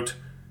 He wrote,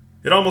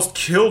 "It almost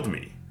killed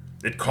me.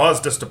 It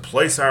caused us to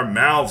place our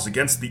mouths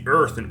against the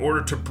earth in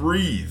order to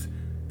breathe.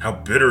 How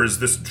bitter is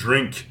this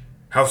drink!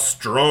 How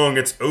strong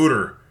its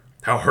odor!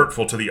 How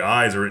hurtful to the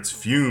eyes are its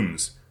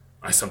fumes!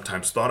 I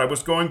sometimes thought I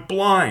was going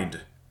blind.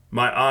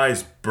 My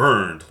eyes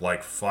burned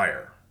like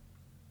fire."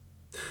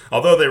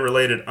 Although they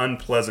related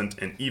unpleasant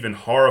and even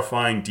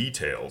horrifying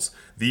details,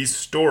 these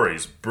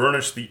stories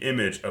burnished the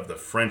image of the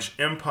French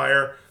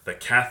Empire, the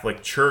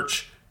Catholic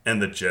Church, and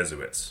the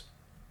Jesuits.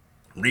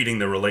 Reading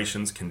the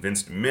Relations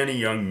convinced many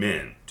young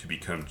men to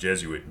become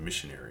Jesuit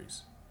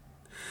missionaries.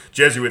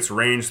 Jesuits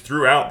ranged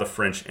throughout the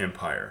French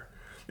Empire.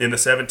 In the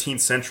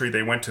 17th century,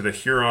 they went to the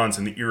Hurons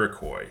and the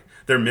Iroquois.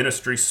 Their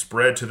ministry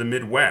spread to the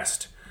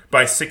Midwest.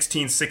 By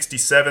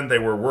 1667, they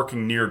were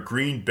working near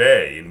Green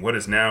Bay in what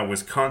is now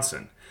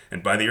Wisconsin,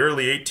 and by the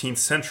early 18th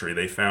century,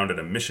 they founded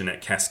a mission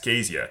at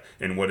Kaskaskia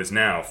in what is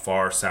now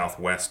far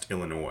southwest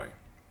Illinois.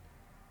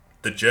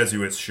 The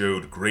Jesuits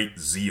showed great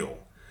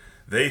zeal.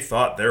 They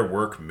thought their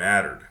work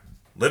mattered.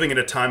 Living at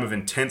a time of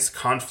intense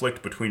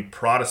conflict between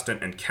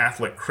Protestant and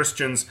Catholic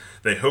Christians,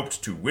 they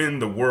hoped to win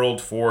the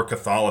world for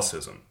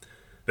Catholicism.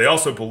 They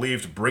also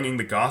believed bringing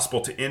the gospel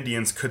to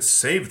Indians could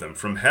save them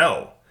from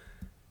hell.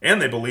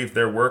 And they believed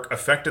their work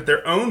affected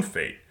their own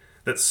fate,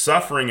 that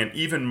suffering and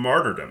even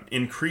martyrdom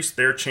increased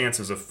their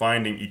chances of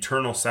finding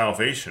eternal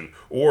salvation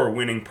or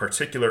winning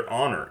particular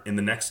honor in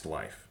the next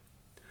life.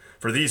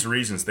 For these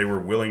reasons, they were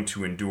willing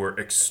to endure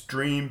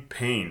extreme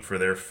pain for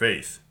their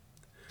faith.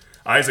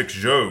 Isaac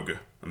Jogues,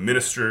 a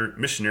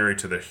missionary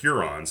to the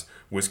Hurons,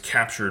 was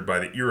captured by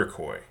the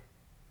Iroquois.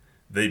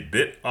 They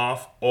bit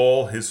off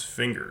all his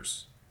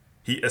fingers.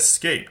 He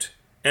escaped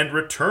and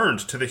returned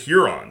to the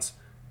Hurons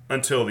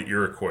until the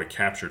Iroquois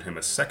captured him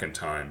a second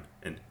time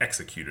and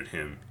executed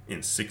him in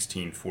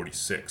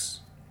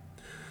 1646.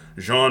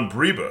 Jean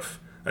Brebeuf,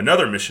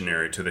 another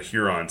missionary to the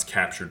Hurons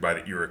captured by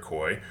the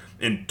Iroquois,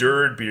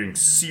 endured being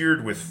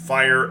seared with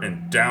fire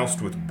and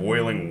doused with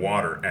boiling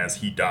water as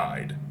he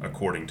died,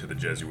 according to the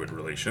Jesuit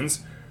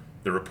relations.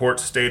 The report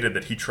stated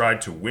that he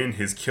tried to win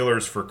his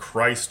killers for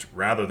Christ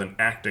rather than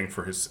asking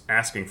for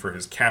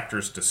his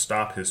captors to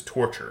stop his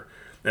torture,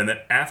 and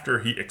that after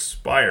he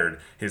expired,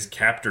 his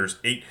captors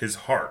ate his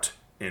heart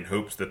in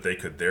hopes that they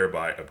could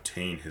thereby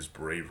obtain his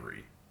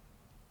bravery.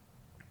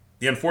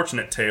 The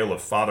unfortunate tale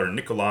of Father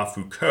Nicolas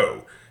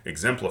Foucault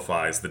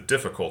exemplifies the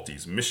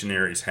difficulties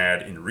missionaries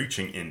had in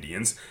reaching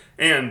Indians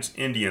and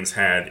Indians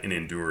had in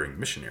enduring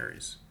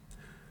missionaries.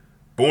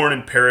 Born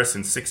in Paris in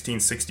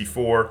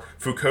 1664,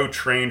 Foucault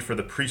trained for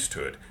the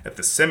priesthood at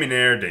the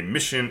Séminaire des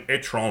Missions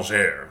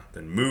Étrangères,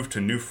 then moved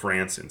to New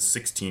France in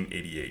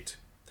 1688.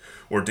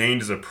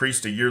 Ordained as a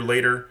priest a year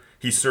later,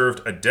 he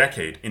served a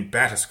decade in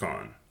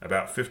Batiscan,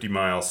 about 50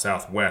 miles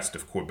southwest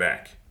of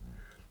Quebec.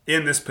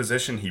 In this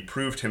position, he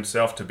proved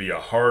himself to be a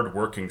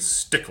hard-working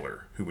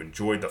stickler who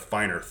enjoyed the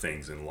finer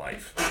things in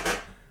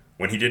life.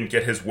 When he didn't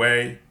get his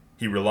way,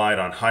 he relied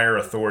on higher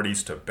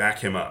authorities to back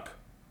him up.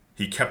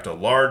 He kept a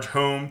large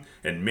home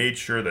and made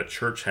sure the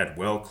church had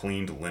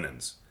well-cleaned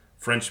linens,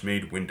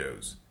 French-made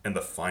windows, and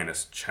the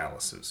finest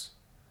chalices.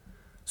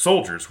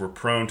 Soldiers were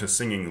prone to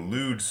singing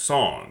lewd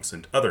songs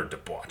and other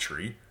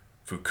debauchery.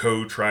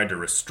 Foucault tried to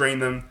restrain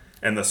them,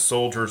 and the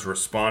soldiers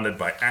responded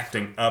by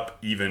acting up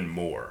even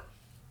more.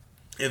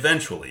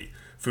 Eventually,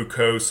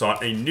 Foucault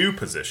sought a new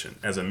position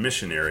as a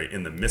missionary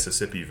in the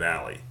Mississippi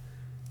Valley.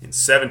 In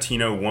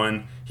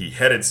 1701, he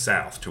headed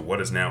south to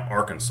what is now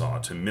Arkansas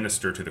to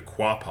minister to the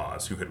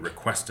Quapaws who had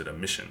requested a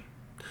mission.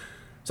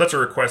 Such a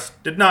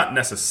request did not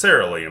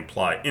necessarily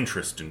imply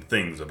interest in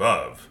things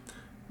above.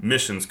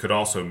 Missions could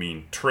also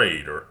mean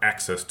trade or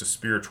access to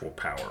spiritual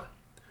power.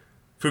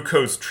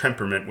 Foucault's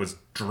temperament was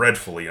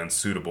dreadfully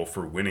unsuitable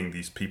for winning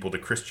these people to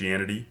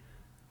Christianity.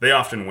 They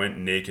often went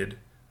naked.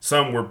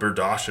 Some were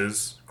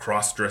berdashes,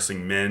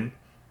 cross-dressing men.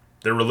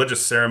 Their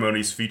religious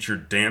ceremonies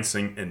featured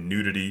dancing and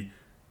nudity.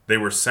 They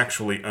were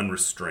sexually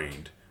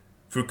unrestrained.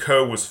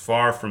 Foucault was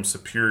far from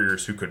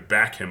superiors who could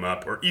back him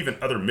up, or even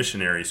other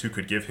missionaries who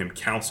could give him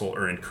counsel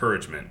or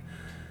encouragement.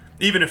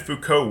 Even if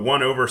Foucault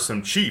won over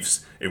some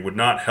chiefs, it would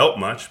not help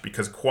much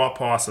because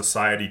Quapaw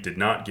society did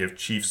not give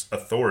chiefs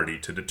authority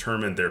to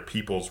determine their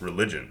people's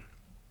religion.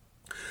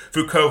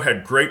 Foucault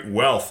had great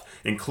wealth,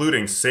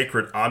 including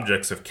sacred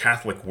objects of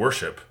Catholic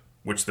worship,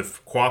 which the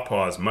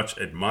Quapaws much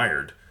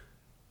admired.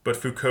 But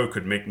Foucault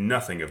could make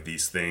nothing of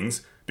these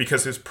things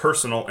because his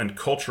personal and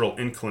cultural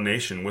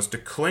inclination was to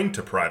cling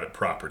to private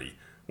property,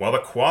 while the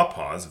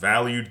Quapaws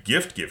valued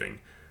gift-giving.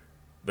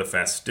 The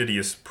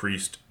fastidious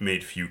priest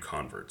made few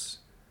converts.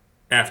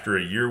 After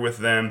a year with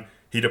them,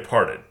 he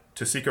departed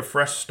to seek a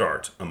fresh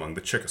start among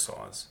the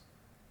Chickasaws.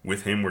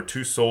 With him were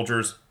 2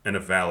 soldiers and a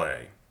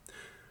valet.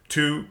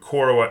 2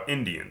 Korowa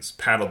Indians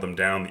paddled them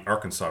down the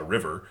Arkansas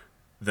River,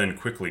 then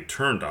quickly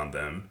turned on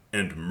them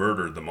and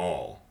murdered them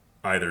all,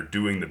 either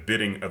doing the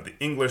bidding of the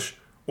English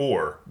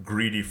or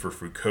greedy for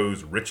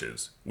Foucault's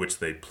riches, which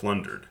they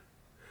plundered.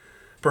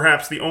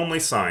 Perhaps the only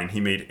sign he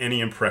made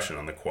any impression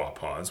on the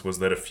Quapaws was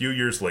that a few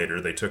years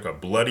later they took a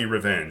bloody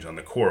revenge on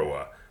the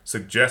Korowa,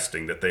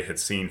 suggesting that they had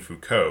seen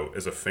Foucault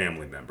as a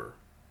family member.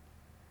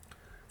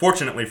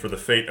 Fortunately for the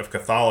fate of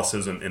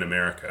Catholicism in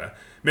America,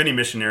 many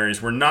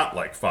missionaries were not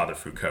like Father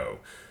Foucault.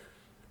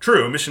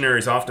 True,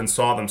 missionaries often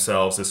saw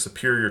themselves as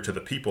superior to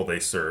the people they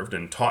served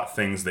and taught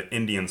things that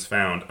Indians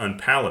found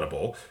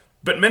unpalatable,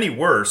 but many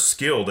were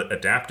skilled at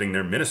adapting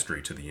their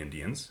ministry to the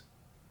Indians.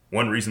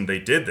 One reason they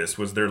did this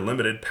was their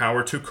limited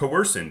power to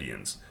coerce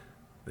Indians.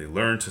 They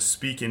learned to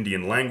speak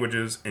Indian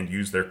languages and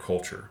use their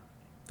culture.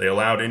 They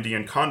allowed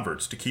Indian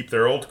converts to keep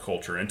their old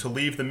culture and to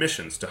leave the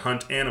missions to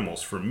hunt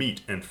animals for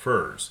meat and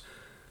furs.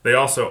 They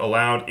also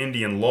allowed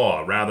Indian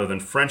law rather than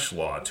French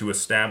law to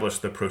establish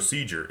the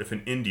procedure if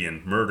an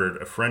Indian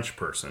murdered a French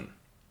person.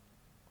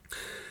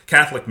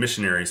 Catholic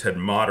missionaries had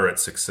moderate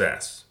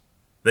success.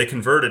 They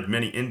converted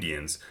many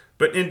Indians,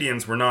 but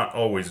Indians were not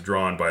always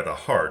drawn by the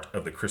heart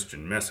of the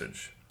Christian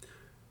message.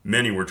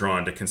 Many were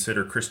drawn to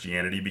consider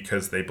Christianity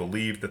because they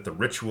believed that the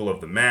ritual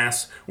of the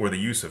Mass, or the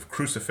use of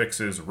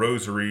crucifixes,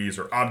 rosaries,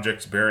 or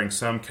objects bearing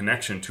some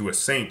connection to a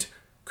saint,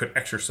 could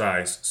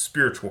exercise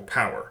spiritual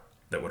power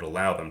that would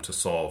allow them to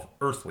solve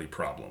earthly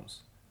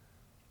problems.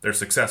 Their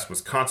success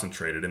was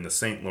concentrated in the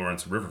St.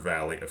 Lawrence River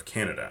Valley of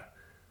Canada.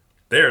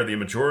 There, the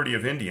majority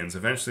of Indians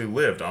eventually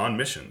lived on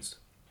missions.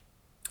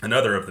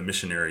 Another of the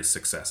missionaries'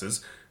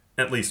 successes,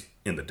 at least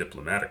in the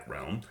diplomatic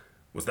realm,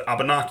 was the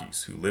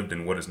Abenakis, who lived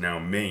in what is now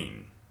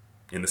Maine.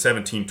 In the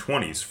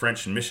 1720s,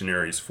 French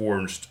missionaries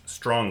forged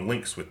strong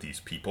links with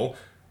these people.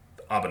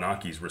 The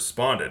Abenakis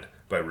responded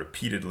by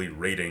repeatedly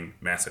raiding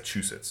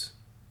Massachusetts.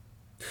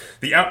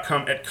 The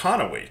outcome at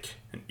Conowake,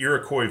 an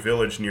Iroquois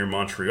village near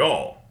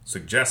Montreal,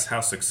 suggests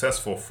how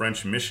successful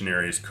French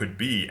missionaries could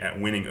be at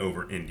winning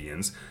over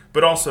Indians,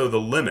 but also the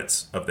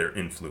limits of their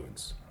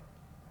influence.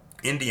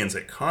 Indians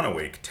at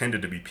Conowake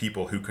tended to be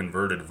people who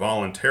converted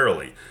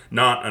voluntarily,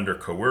 not under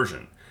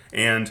coercion,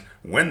 and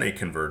when they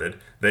converted,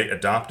 they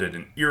adopted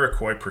an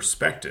Iroquois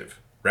perspective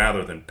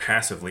rather than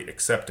passively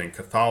accepting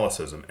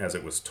Catholicism as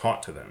it was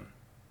taught to them.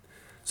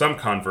 Some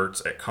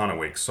converts at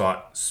Conowake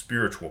sought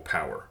spiritual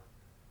power.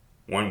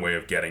 One way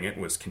of getting it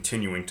was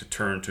continuing to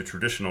turn to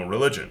traditional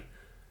religion.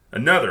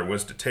 Another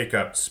was to take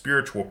up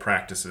spiritual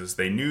practices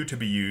they knew to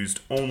be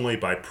used only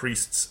by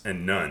priests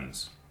and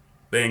nuns.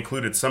 They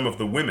included some of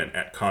the women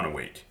at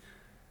Conowake.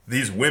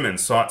 These women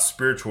sought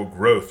spiritual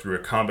growth through a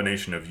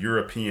combination of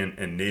European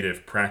and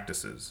native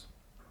practices.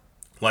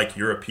 Like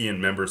European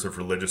members of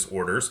religious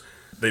orders,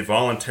 they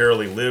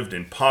voluntarily lived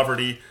in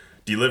poverty,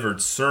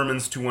 delivered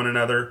sermons to one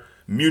another,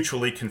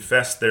 mutually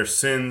confessed their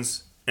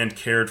sins, and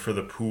cared for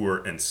the poor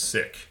and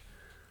sick.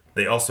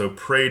 They also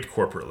prayed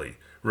corporately,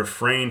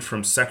 refrained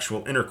from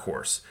sexual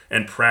intercourse,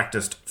 and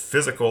practiced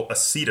physical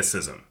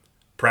asceticism,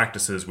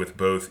 practices with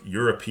both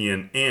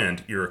European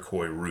and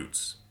Iroquois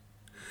roots.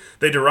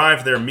 They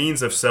derived their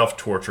means of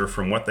self-torture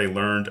from what they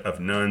learned of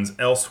nuns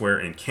elsewhere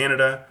in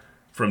Canada,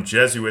 from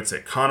Jesuits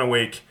at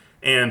Conowake,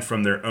 and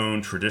from their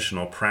own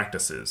traditional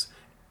practices,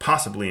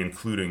 possibly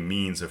including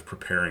means of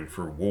preparing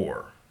for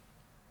war.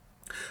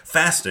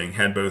 Fasting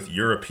had both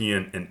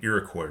European and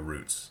Iroquois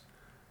roots.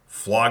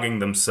 Flogging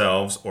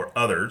themselves or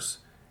others,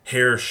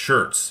 hair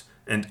shirts,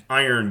 and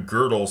iron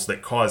girdles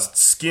that caused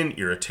skin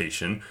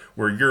irritation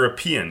were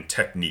European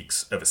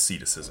techniques of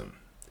asceticism.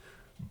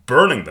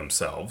 Burning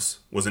themselves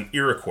was an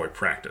Iroquois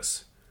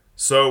practice.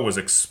 So was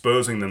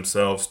exposing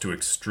themselves to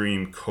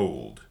extreme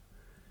cold.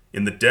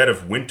 In the dead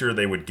of winter,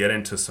 they would get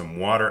into some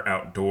water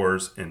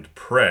outdoors and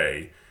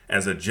pray,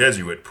 as a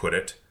Jesuit put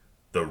it,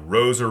 the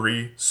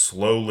rosary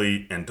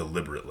slowly and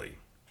deliberately.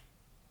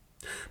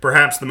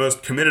 Perhaps the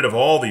most committed of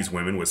all these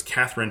women was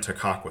Catherine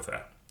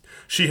Tekakwitha.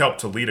 She helped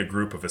to lead a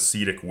group of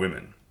ascetic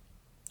women.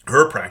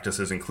 Her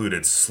practices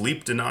included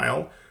sleep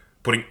denial,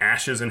 putting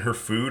ashes in her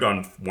food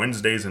on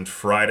Wednesdays and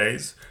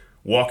Fridays,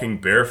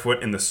 walking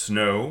barefoot in the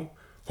snow,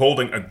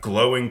 holding a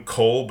glowing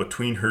coal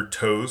between her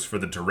toes for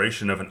the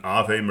duration of an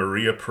Ave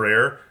Maria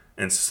prayer,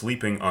 and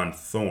sleeping on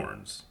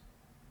thorns.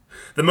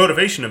 The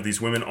motivation of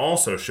these women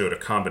also showed a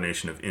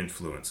combination of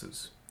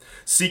influences.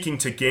 Seeking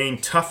to gain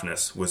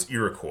toughness was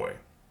Iroquois.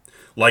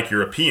 Like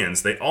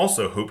Europeans, they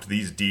also hoped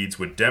these deeds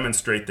would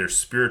demonstrate their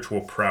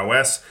spiritual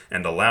prowess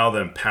and allow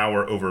them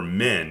power over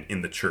men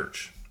in the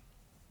church.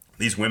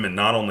 These women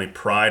not only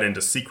pried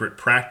into secret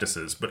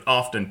practices, but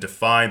often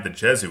defied the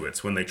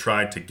Jesuits when they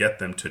tried to get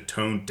them to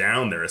tone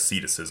down their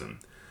asceticism.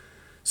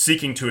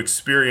 Seeking to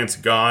experience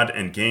God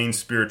and gain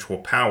spiritual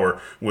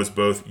power was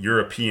both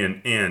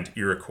European and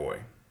Iroquois.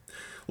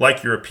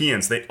 Like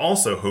Europeans, they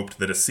also hoped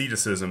that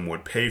asceticism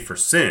would pay for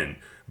sin,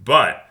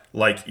 but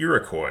like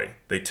Iroquois,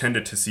 they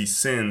tended to see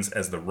sins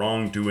as the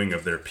wrongdoing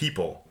of their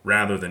people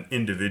rather than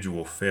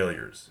individual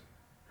failures.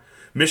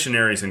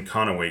 Missionaries in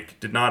Conowake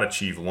did not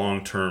achieve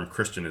long-term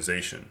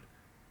Christianization.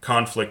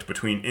 Conflict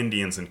between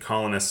Indians and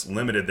colonists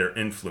limited their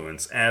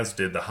influence, as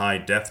did the high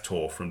death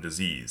toll from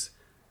disease.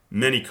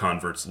 Many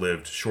converts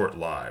lived short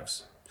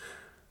lives.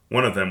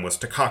 One of them was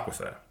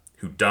Tekakwitha,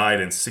 who died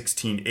in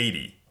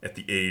 1680 at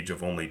the age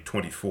of only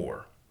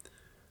 24.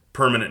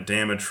 Permanent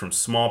damage from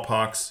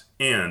smallpox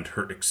and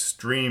her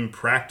extreme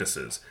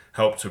practices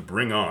helped to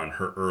bring on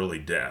her early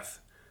death.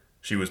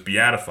 She was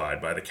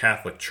beatified by the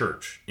Catholic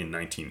Church in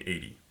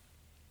 1980.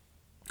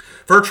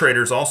 Fur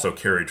traders also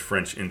carried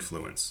French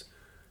influence.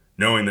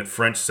 Knowing that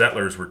French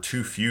settlers were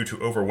too few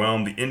to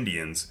overwhelm the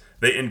Indians,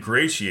 they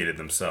ingratiated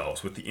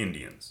themselves with the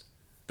Indians.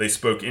 They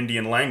spoke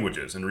Indian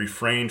languages and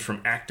refrained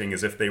from acting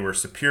as if they were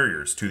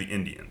superiors to the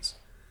Indians.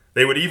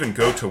 They would even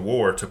go to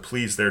war to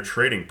please their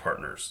trading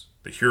partners,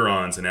 the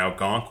Hurons and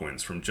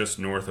Algonquins from just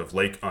north of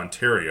Lake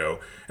Ontario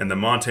and the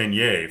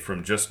Montagnais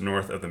from just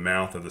north of the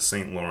mouth of the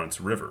St. Lawrence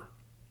River.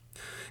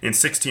 In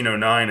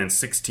 1609 and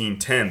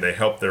 1610, they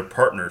helped their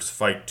partners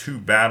fight 2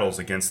 battles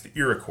against the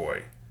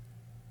Iroquois.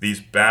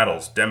 These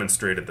battles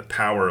demonstrated the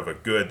power of a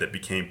good that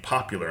became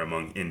popular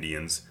among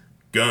Indians,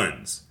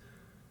 guns.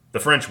 The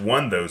French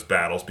won those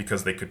battles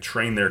because they could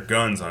train their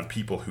guns on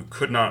people who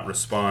could not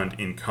respond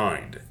in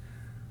kind.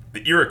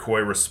 The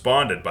Iroquois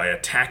responded by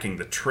attacking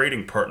the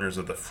trading partners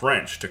of the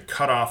French to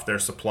cut off their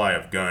supply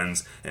of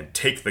guns and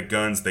take the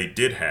guns they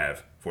did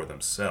have for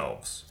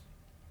themselves.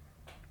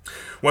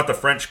 What the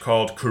French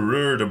called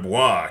coureurs de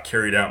bois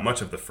carried out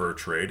much of the fur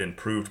trade and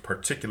proved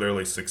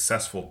particularly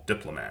successful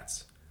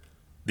diplomats.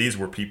 These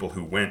were people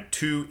who went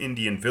to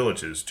Indian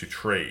villages to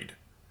trade.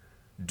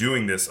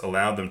 Doing this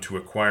allowed them to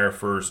acquire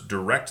furs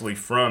directly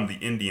from the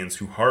Indians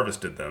who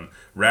harvested them,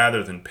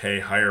 rather than pay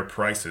higher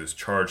prices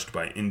charged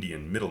by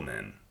Indian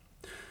middlemen.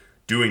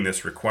 Doing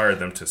this required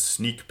them to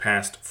sneak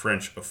past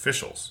French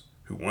officials,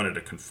 who wanted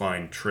to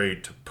confine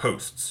trade to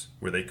posts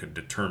where they could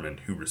determine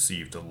who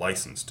received a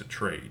license to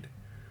trade.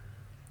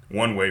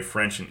 One way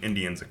French and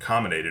Indians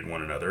accommodated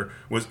one another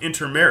was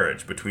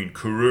intermarriage between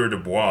coureurs de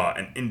bois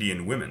and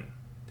Indian women.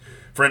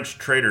 French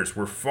traders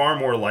were far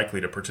more likely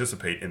to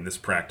participate in this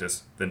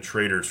practice than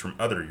traders from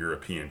other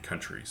European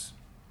countries.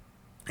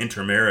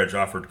 Intermarriage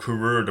offered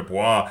coureurs de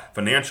bois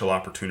financial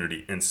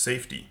opportunity and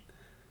safety.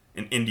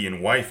 An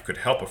Indian wife could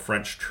help a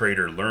French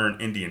trader learn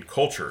Indian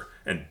culture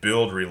and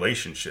build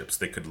relationships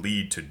that could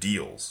lead to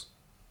deals.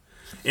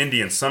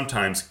 Indians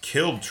sometimes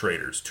killed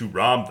traders to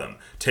rob them,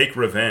 take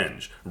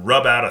revenge,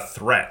 rub out a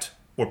threat,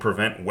 or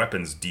prevent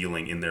weapons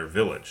dealing in their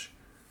village.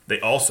 They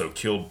also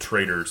killed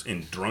traders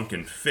in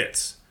drunken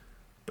fits.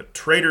 But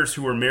traders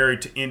who were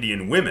married to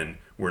Indian women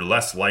were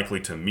less likely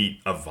to meet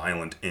a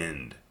violent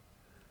end.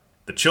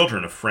 The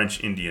children of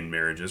French-Indian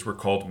marriages were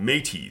called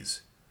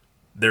métis.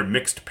 Their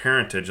mixed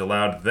parentage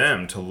allowed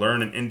them to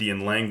learn an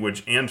Indian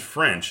language and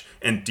French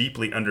and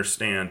deeply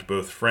understand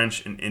both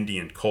French and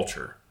Indian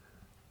culture.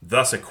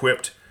 Thus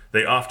equipped,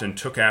 they often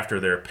took after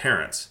their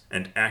parents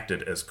and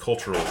acted as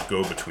cultural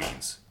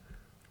go-betweens.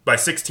 By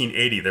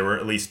 1680, there were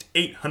at least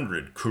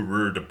 800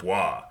 coureurs de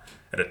bois,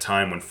 at a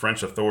time when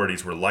French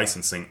authorities were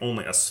licensing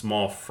only a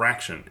small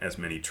fraction as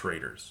many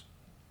traders.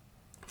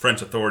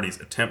 French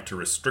authorities' attempt to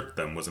restrict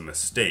them was a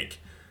mistake.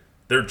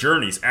 Their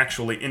journeys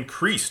actually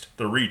increased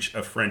the reach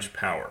of French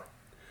power.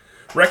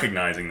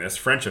 Recognizing this,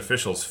 French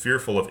officials,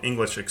 fearful of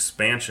English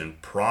expansion,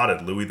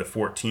 prodded Louis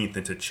XIV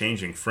into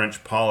changing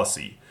French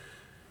policy.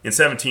 In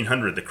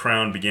 1700, the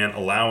crown began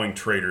allowing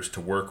traders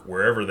to work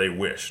wherever they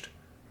wished.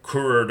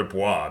 Coureurs de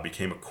bois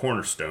became a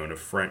cornerstone of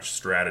French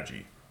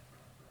strategy.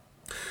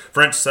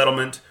 French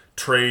settlement,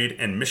 trade,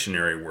 and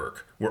missionary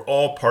work were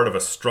all part of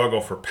a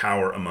struggle for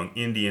power among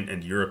Indian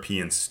and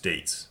European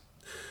states.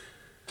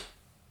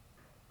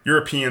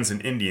 Europeans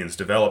and Indians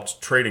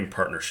developed trading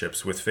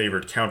partnerships with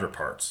favored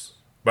counterparts.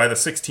 By the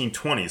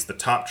 1620s, the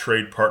top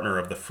trade partner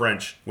of the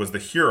French was the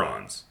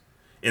Hurons.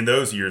 In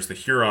those years, the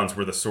Hurons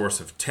were the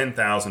source of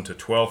 10,000 to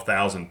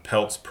 12,000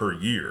 pelts per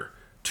year,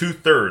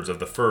 2/3 of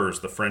the furs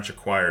the French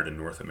acquired in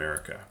North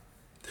America.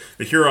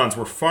 The Hurons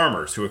were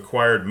farmers who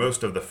acquired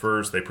most of the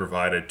furs they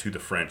provided to the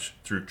French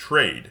through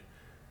trade.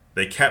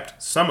 They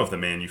kept some of the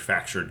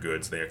manufactured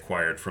goods they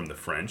acquired from the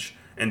French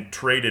and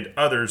traded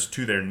others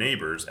to their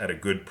neighbors at a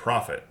good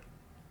profit.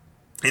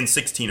 In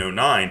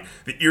 1609,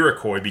 the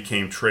Iroquois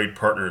became trade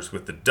partners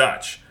with the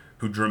Dutch,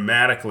 who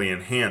dramatically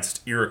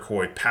enhanced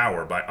Iroquois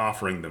power by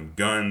offering them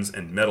guns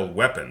and metal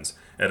weapons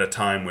at a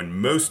time when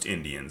most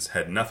Indians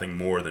had nothing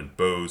more than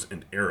bows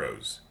and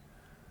arrows.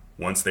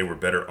 Once they were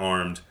better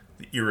armed,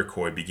 the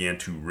Iroquois began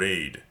to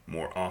raid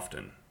more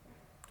often.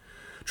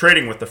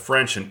 Trading with the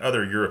French and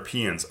other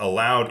Europeans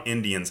allowed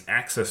Indians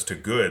access to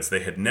goods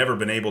they had never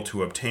been able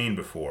to obtain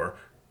before,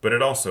 but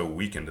it also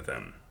weakened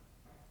them.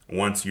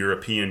 Once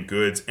European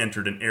goods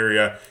entered an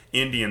area,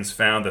 Indians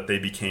found that they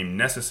became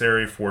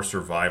necessary for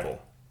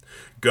survival.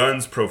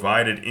 Guns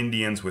provided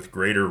Indians with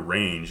greater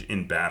range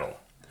in battle.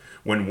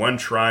 When one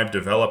tribe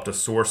developed a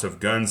source of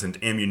guns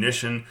and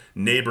ammunition,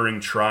 neighboring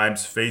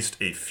tribes faced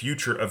a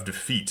future of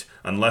defeat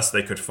unless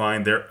they could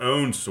find their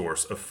own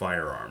source of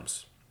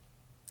firearms.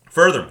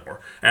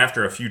 Furthermore,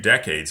 after a few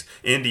decades,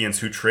 Indians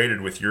who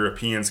traded with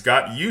Europeans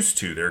got used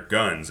to their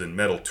guns and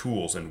metal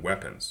tools and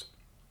weapons.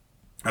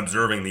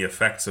 Observing the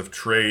effects of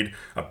trade,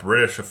 a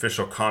British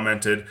official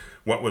commented,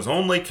 "What was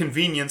only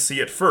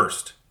conveniency at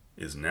first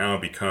is now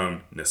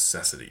become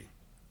necessity."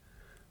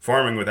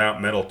 Farming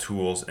without metal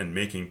tools and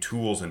making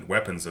tools and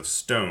weapons of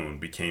stone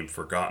became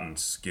forgotten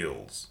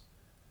skills.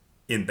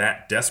 In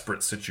that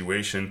desperate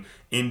situation,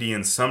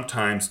 Indians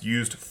sometimes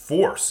used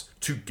force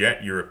to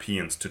get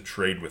Europeans to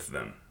trade with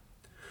them.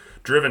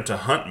 Driven to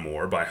hunt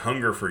more by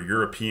hunger for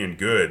European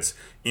goods,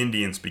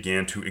 Indians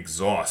began to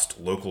exhaust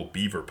local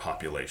beaver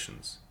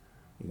populations.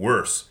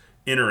 Worse,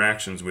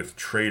 interactions with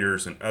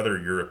traders and other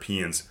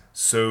Europeans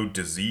sowed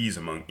disease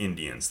among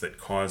Indians that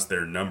caused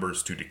their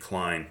numbers to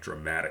decline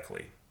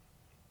dramatically.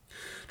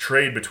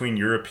 Trade between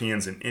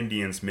Europeans and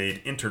Indians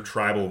made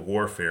intertribal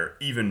warfare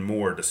even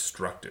more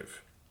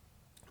destructive.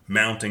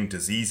 Mounting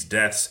disease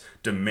deaths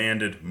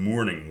demanded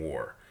mourning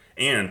war,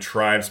 and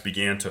tribes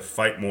began to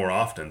fight more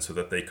often so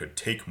that they could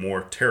take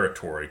more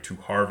territory to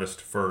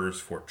harvest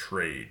furs for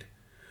trade.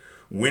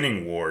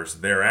 Winning wars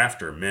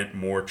thereafter meant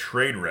more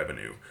trade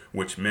revenue,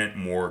 which meant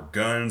more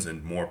guns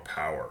and more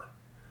power.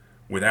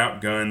 Without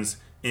guns,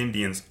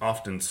 Indians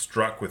often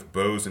struck with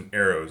bows and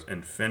arrows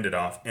and fended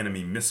off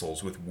enemy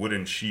missiles with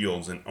wooden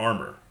shields and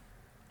armor.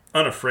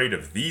 Unafraid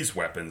of these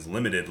weapons'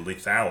 limited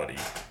lethality,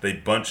 they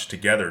bunched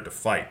together to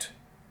fight.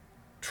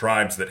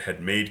 Tribes that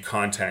had made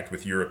contact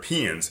with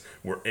Europeans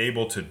were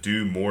able to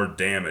do more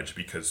damage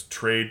because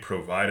trade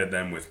provided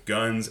them with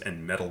guns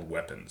and metal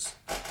weapons.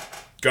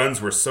 Guns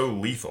were so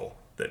lethal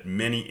that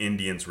many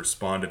Indians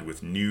responded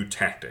with new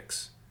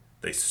tactics.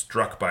 They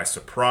struck by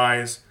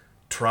surprise,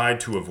 tried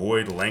to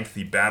avoid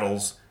lengthy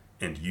battles,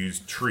 and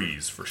used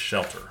trees for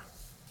shelter.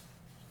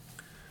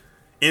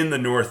 In the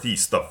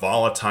Northeast, the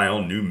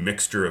volatile new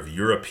mixture of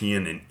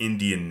European and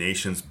Indian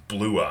nations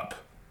blew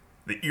up.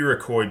 The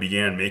Iroquois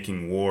began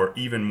making war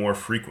even more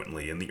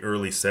frequently in the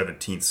early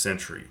 17th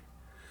century.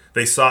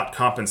 They sought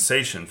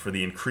compensation for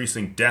the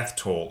increasing death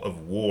toll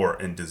of war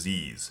and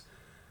disease.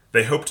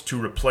 They hoped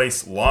to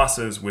replace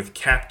losses with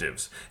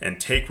captives and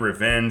take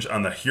revenge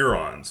on the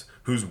Hurons,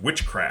 whose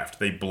witchcraft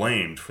they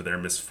blamed for their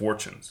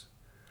misfortunes.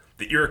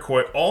 The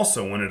Iroquois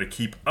also wanted to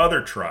keep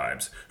other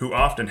tribes, who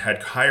often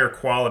had higher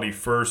quality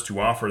furs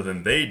to offer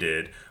than they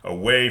did,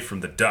 away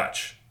from the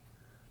Dutch.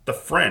 The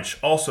French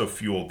also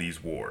fueled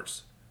these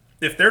wars.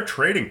 If their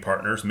trading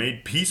partners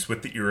made peace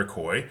with the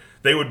Iroquois,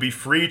 they would be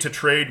free to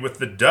trade with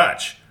the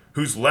Dutch,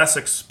 whose less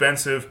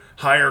expensive,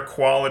 higher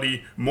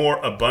quality, more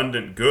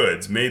abundant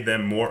goods made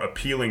them more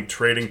appealing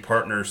trading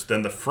partners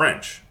than the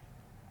French.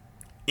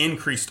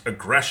 Increased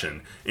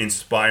aggression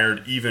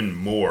inspired even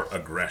more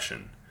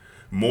aggression.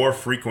 More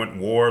frequent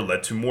war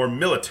led to more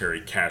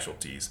military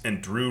casualties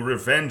and drew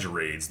revenge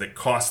raids that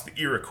cost the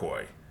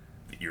Iroquois.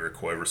 The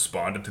Iroquois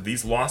responded to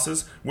these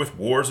losses with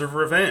wars of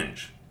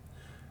revenge.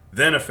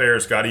 Then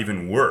affairs got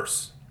even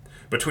worse.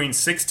 Between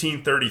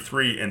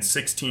 1633 and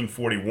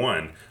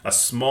 1641, a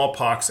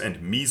smallpox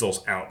and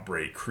measles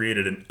outbreak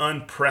created an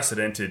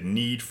unprecedented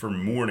need for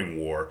mourning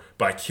war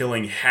by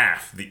killing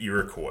half the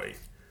Iroquois.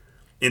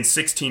 In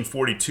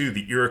 1642,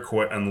 the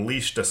Iroquois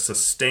unleashed a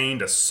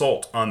sustained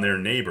assault on their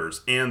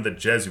neighbors and the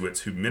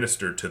Jesuits who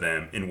ministered to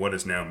them in what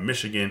is now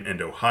Michigan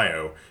and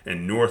Ohio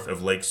and north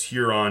of Lakes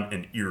Huron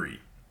and Erie.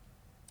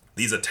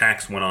 These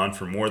attacks went on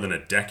for more than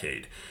a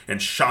decade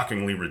and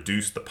shockingly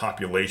reduced the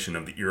population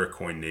of the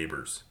Iroquois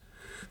neighbors.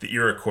 The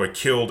Iroquois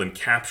killed and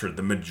captured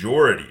the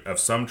majority of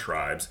some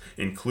tribes,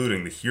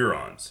 including the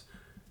Hurons.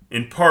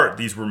 In part,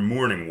 these were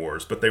mourning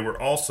wars, but they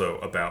were also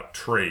about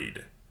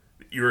trade.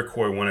 The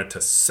Iroquois wanted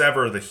to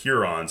sever the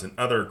Hurons and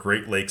other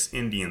Great Lakes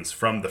Indians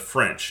from the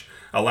French,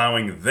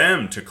 allowing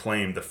them to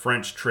claim the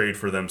French trade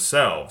for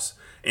themselves,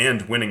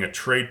 and winning a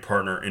trade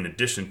partner in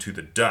addition to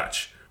the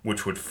Dutch,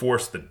 which would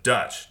force the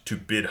Dutch to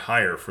bid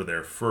higher for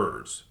their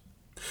furs.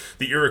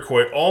 The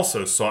Iroquois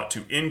also sought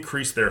to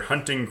increase their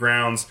hunting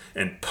grounds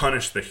and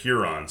punish the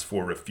Hurons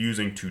for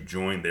refusing to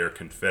join their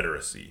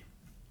confederacy.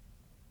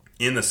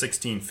 In the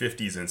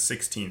 1650s and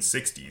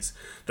 1660s,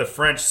 the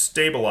French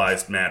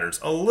stabilized matters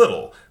a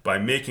little by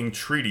making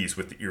treaties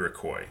with the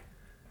Iroquois.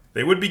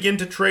 They would begin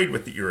to trade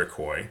with the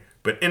Iroquois,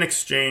 but in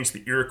exchange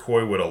the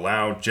Iroquois would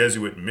allow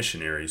Jesuit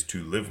missionaries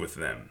to live with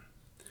them.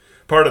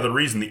 Part of the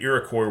reason the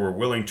Iroquois were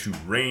willing to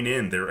rein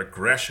in their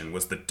aggression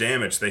was the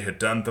damage they had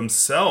done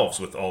themselves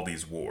with all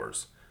these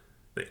wars.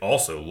 They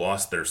also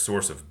lost their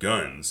source of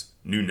guns,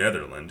 New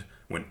Netherland,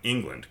 when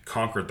England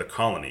conquered the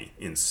colony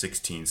in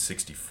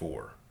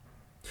 1664.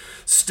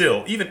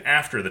 Still, even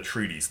after the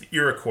treaties, the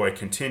Iroquois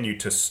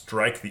continued to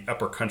strike the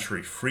upper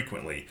country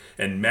frequently,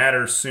 and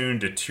matters soon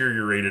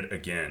deteriorated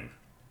again.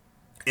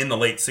 In the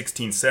late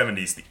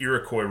 1670s, the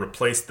Iroquois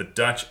replaced the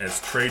Dutch as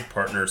trade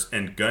partners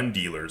and gun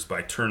dealers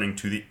by turning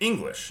to the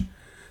English.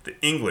 The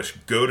English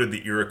goaded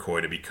the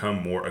Iroquois to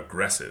become more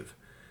aggressive.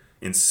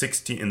 In the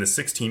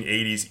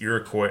 1680s,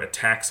 Iroquois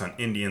attacks on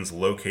Indians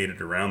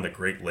located around the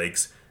Great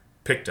Lakes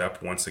picked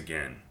up once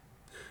again.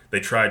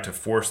 They tried to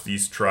force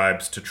these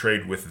tribes to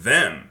trade with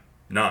them,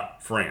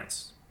 not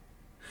France.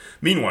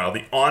 Meanwhile,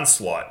 the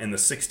onslaught in the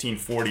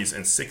 1640s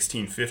and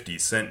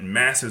 1650s sent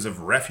masses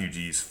of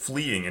refugees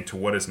fleeing into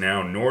what is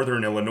now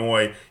northern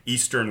Illinois,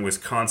 eastern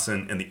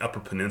Wisconsin, and the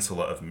upper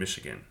peninsula of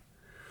Michigan.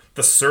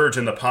 The surge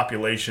in the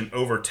population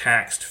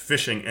overtaxed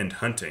fishing and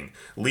hunting,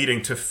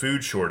 leading to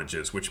food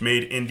shortages, which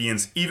made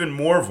Indians even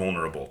more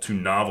vulnerable to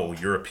novel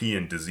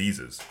European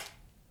diseases.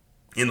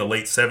 In the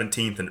late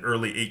 17th and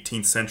early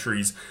 18th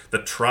centuries,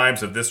 the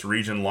tribes of this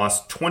region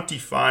lost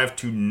 25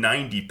 to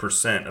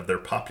 90% of their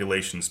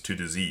populations to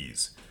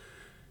disease.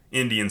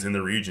 Indians in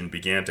the region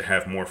began to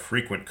have more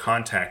frequent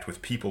contact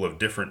with people of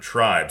different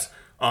tribes,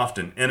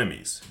 often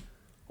enemies.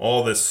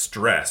 All this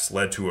stress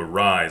led to a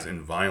rise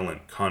in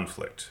violent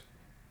conflict.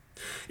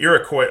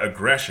 Iroquois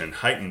aggression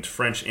heightened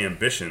French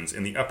ambitions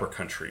in the upper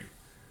country.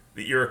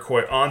 The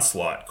Iroquois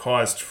onslaught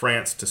caused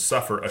France to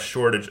suffer a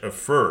shortage of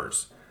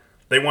furs.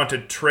 They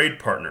wanted trade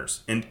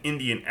partners and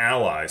Indian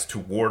allies to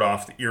ward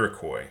off the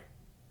Iroquois.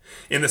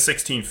 In the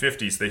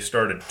 1650s, they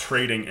started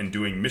trading and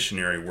doing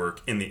missionary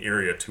work in the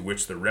area to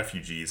which the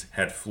refugees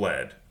had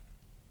fled.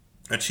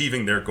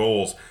 Achieving their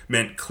goals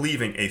meant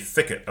cleaving a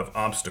thicket of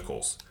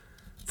obstacles.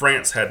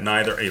 France had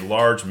neither a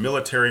large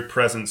military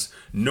presence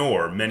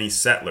nor many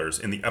settlers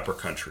in the upper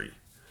country.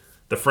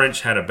 The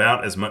French had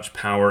about as much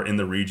power in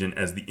the region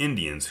as the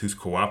Indians, whose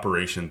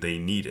cooperation they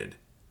needed.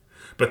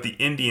 But the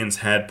Indians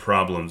had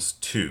problems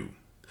too.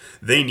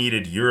 They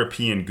needed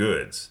European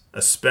goods,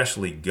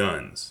 especially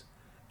guns,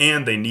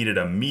 and they needed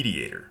a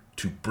mediator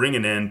to bring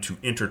an end to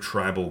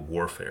intertribal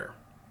warfare.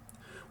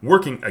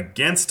 Working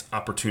against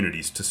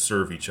opportunities to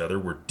serve each other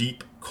were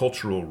deep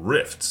cultural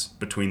rifts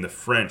between the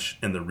French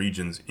and the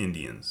region's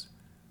Indians.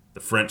 The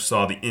French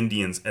saw the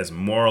Indians as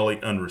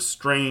morally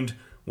unrestrained,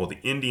 while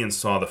the Indians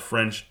saw the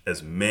French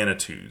as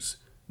manitous,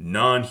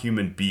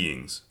 non-human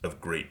beings of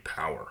great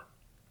power.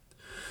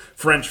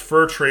 French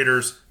fur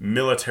traders,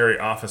 military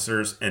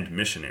officers, and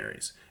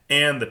missionaries,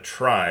 and the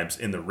tribes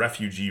in the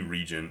refugee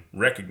region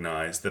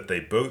recognized that they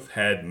both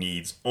had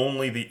needs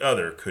only the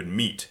other could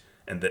meet,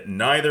 and that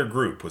neither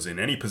group was in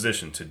any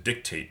position to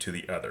dictate to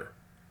the other,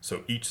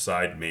 so each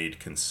side made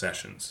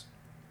concessions.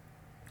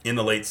 In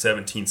the late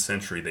 17th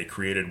century, they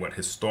created what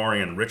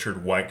historian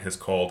Richard White has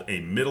called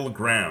a middle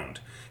ground,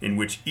 in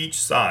which each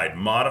side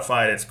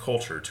modified its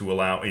culture to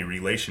allow a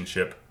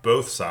relationship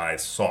both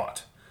sides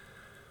sought.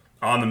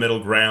 On the middle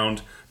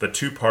ground, the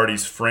two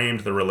parties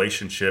framed the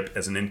relationship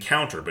as an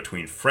encounter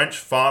between French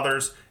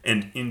fathers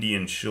and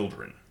Indian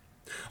children.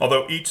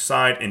 Although each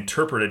side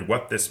interpreted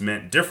what this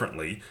meant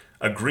differently,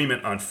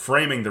 agreement on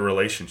framing the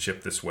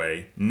relationship this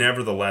way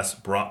nevertheless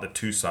brought the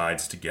two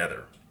sides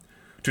together.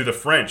 To the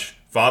French,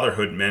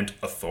 fatherhood meant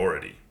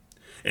authority.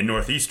 In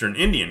northeastern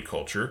Indian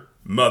culture,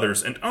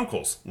 mothers and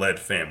uncles led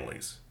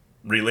families.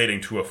 Relating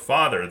to a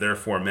father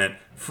therefore meant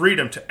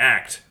freedom to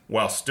act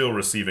while still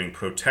receiving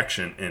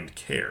protection and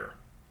care.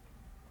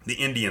 The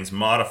Indians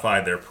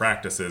modified their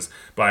practices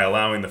by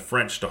allowing the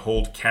French to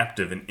hold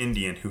captive an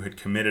Indian who had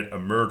committed a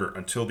murder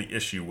until the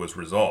issue was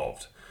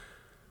resolved.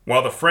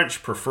 While the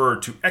French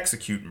preferred to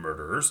execute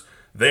murderers,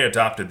 they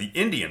adopted the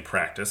Indian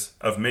practice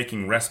of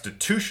making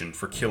restitution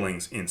for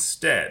killings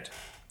instead.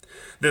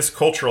 This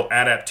cultural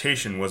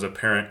adaptation was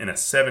apparent in a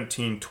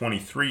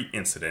 1723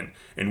 incident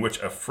in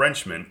which a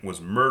Frenchman was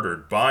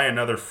murdered by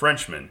another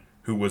Frenchman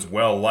who was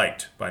well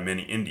liked by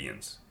many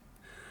Indians.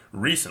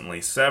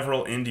 Recently,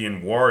 several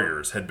Indian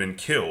warriors had been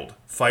killed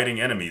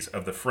fighting enemies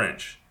of the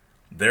French.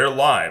 Their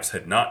lives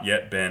had not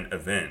yet been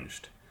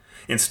avenged.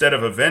 Instead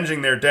of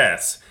avenging their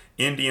deaths,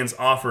 Indians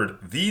offered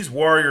these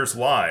warriors'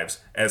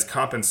 lives as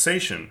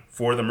compensation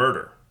for the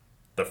murder.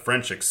 The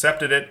French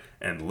accepted it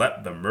and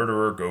let the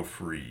murderer go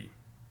free.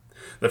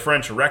 The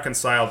French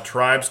reconciled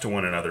tribes to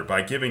one another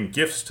by giving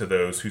gifts to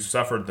those who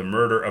suffered the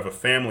murder of a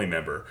family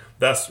member,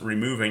 thus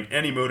removing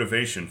any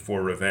motivation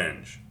for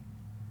revenge.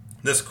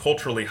 This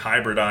culturally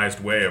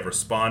hybridized way of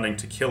responding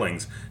to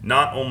killings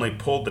not only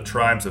pulled the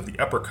tribes of the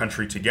upper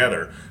country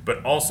together,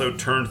 but also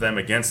turned them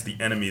against the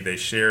enemy they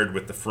shared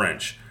with the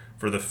French,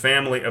 for the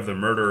family of the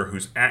murderer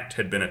whose act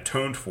had been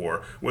atoned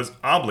for was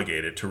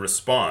obligated to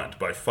respond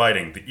by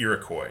fighting the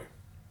Iroquois.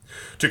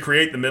 To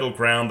create the middle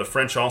ground, the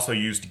French also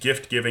used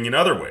gift-giving in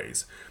other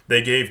ways.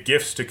 They gave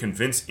gifts to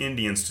convince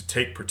Indians to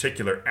take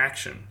particular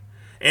action,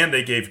 and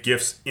they gave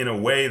gifts in a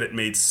way that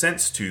made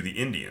sense to the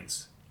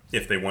Indians.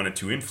 If they wanted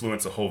to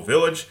influence a whole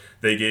village,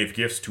 they gave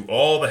gifts to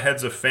all the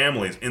heads of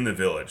families in the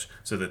village,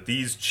 so that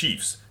these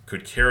chiefs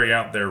could carry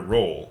out their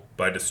role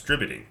by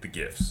distributing the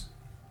gifts.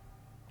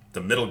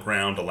 The middle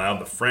ground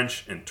allowed the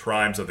French and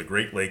tribes of the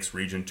Great Lakes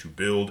region to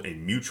build a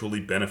mutually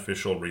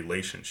beneficial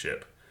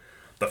relationship.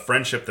 The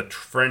friendship the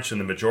French and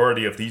the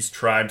majority of these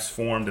tribes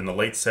formed in the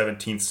late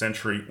 17th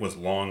century was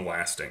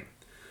long-lasting.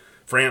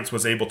 France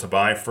was able to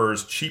buy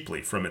furs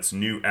cheaply from its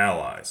new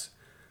allies.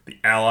 The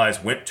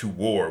Allies went to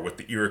war with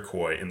the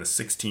Iroquois in the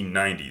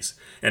 1690s,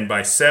 and by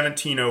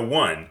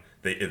 1701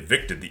 they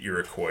evicted the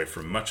Iroquois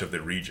from much of the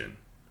region.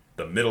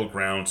 The middle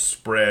ground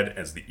spread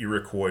as the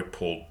Iroquois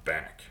pulled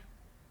back.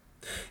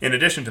 In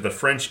addition to the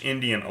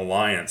French-Indian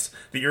alliance,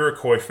 the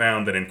Iroquois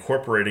found that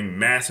incorporating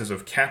masses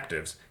of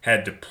captives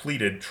had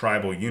depleted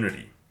tribal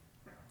unity.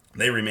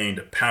 They remained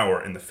a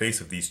power in the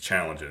face of these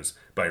challenges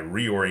by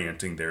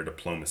reorienting their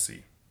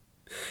diplomacy.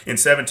 In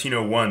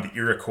 1701, the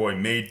Iroquois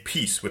made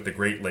peace with the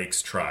Great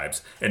Lakes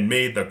tribes and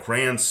made the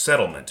Grand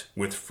Settlement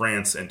with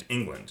France and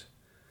England.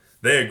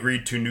 They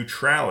agreed to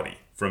neutrality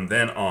from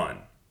then on.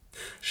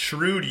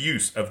 Shrewd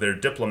use of their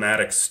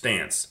diplomatic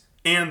stance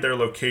and their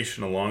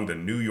location along the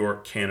New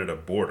York-Canada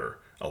border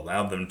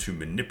allowed them to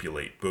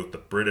manipulate both the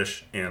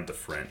British and the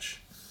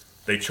French.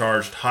 They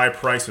charged high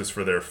prices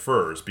for their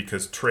furs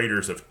because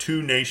traders of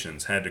two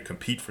nations had to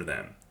compete for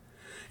them.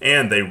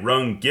 And they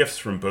wrung gifts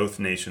from both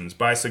nations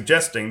by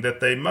suggesting that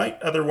they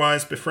might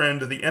otherwise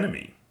befriend the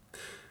enemy.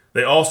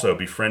 They also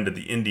befriended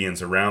the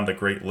Indians around the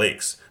Great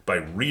Lakes by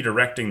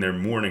redirecting their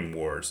mourning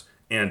wars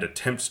and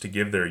attempts to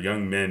give their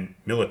young men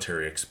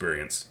military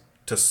experience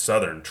to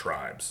southern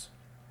tribes.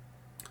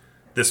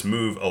 This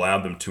move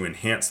allowed them to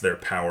enhance their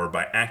power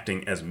by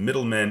acting as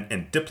middlemen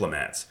and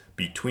diplomats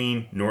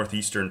between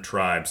northeastern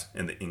tribes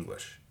and the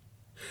English.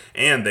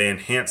 And they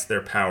enhanced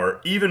their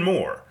power even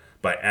more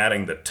by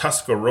adding the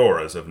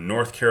Tuscaroras of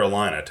North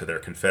Carolina to their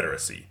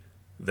confederacy,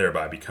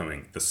 thereby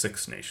becoming the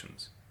Six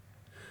Nations.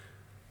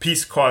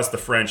 Peace caused the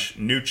French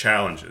new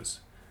challenges.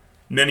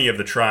 Many of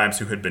the tribes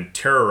who had been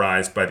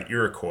terrorized by the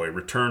Iroquois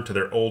returned to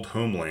their old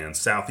homeland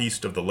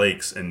southeast of the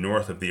lakes and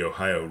north of the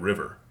Ohio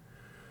River.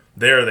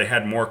 There they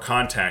had more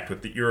contact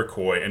with the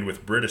Iroquois and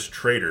with British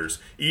traders,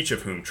 each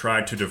of whom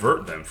tried to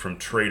divert them from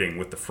trading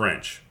with the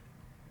French.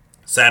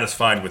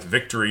 Satisfied with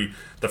victory,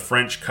 the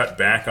French cut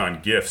back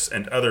on gifts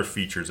and other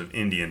features of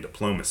Indian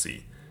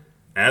diplomacy.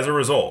 As a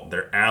result,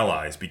 their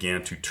allies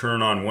began to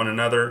turn on one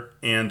another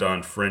and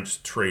on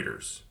French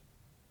traders.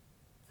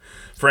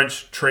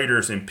 French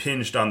traders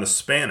impinged on the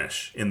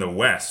Spanish in the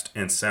west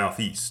and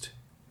southeast.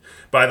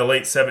 By the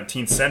late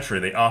 17th century,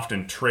 they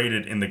often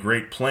traded in the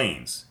Great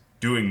Plains,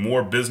 doing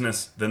more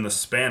business than the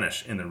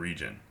Spanish in the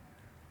region.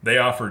 They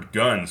offered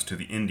guns to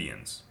the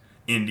Indians.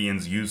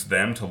 Indians used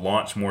them to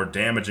launch more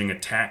damaging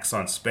attacks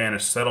on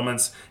Spanish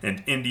settlements,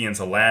 and Indians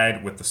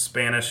allied with the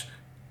Spanish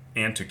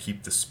and to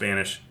keep the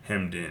Spanish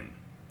hemmed in.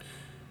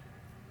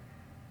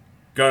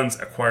 Guns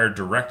acquired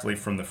directly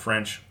from the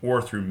French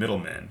or through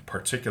middlemen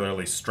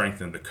particularly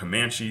strengthened the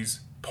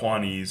Comanches,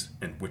 Pawnees,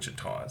 and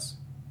Wichitas.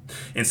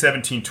 In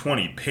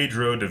 1720,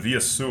 Pedro de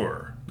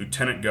Villasur,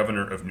 lieutenant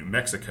governor of New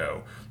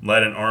Mexico,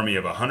 led an army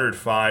of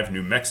 105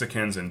 New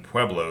Mexicans and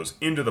Pueblos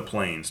into the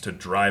plains to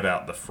drive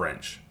out the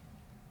French.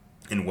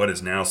 In what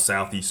is now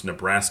southeast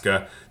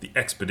Nebraska, the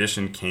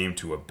expedition came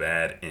to a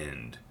bad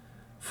end.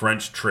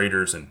 French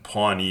traders and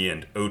Pawnee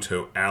and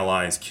Oto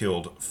allies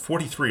killed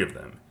 43 of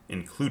them,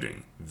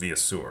 including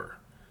Villasur.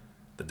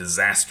 The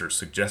disaster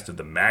suggested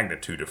the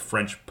magnitude of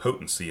French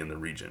potency in the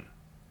region.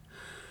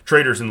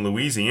 Traders in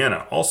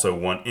Louisiana also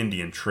won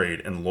Indian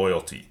trade and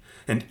loyalty,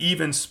 and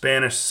even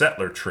Spanish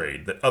settler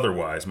trade that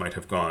otherwise might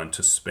have gone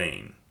to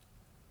Spain.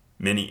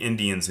 Many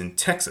Indians in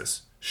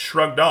Texas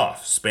shrugged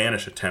off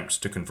Spanish attempts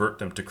to convert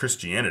them to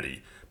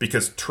Christianity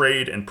because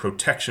trade and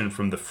protection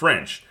from the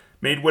French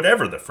made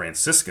whatever the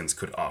Franciscans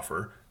could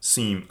offer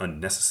seem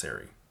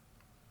unnecessary.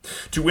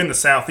 To win the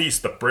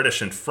Southeast, the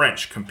British and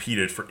French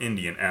competed for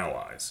Indian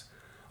allies.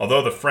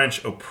 Although the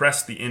French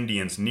oppressed the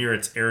Indians near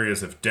its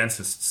areas of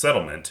densest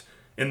settlement,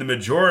 in the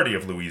majority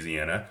of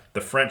Louisiana,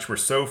 the French were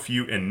so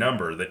few in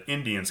number that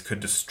Indians could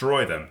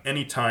destroy them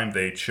any time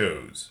they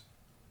chose.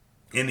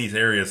 In these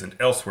areas and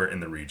elsewhere in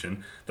the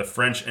region, the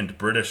French and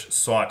British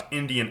sought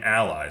Indian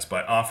allies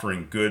by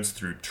offering goods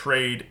through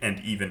trade and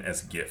even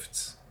as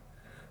gifts.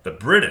 The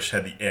British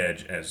had the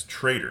edge as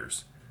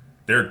traders.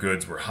 Their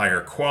goods were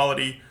higher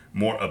quality,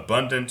 more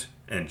abundant,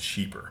 and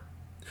cheaper.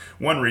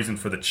 One reason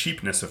for the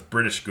cheapness of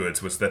British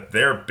goods was that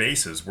their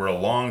bases were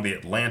along the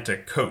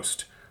Atlantic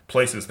coast,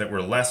 places that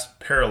were less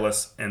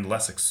perilous and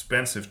less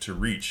expensive to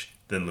reach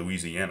than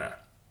Louisiana.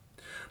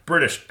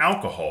 British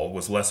alcohol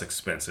was less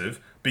expensive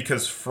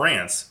because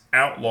France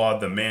outlawed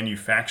the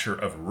manufacture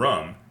of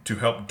rum to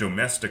help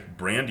domestic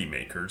brandy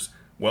makers,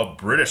 while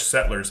British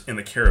settlers in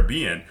the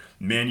Caribbean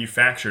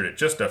manufactured it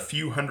just a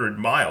few hundred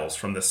miles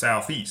from the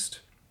southeast.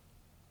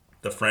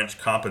 The French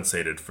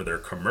compensated for their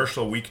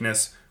commercial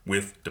weakness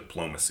with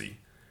diplomacy.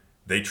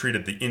 They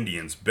treated the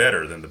Indians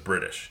better than the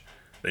British.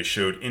 They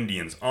showed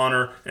Indians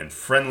honor and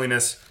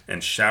friendliness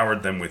and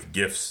showered them with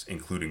gifts,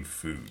 including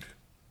food.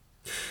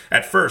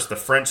 At first, the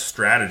French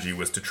strategy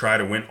was to try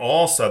to win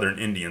all southern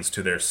Indians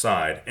to their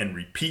side and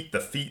repeat the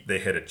feat they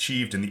had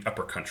achieved in the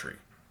upper country.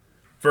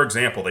 For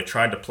example, they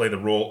tried to play the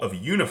role of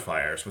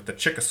unifiers with the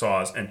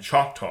Chickasaws and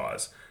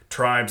Choctaws,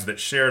 tribes that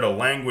shared a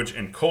language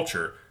and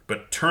culture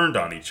but turned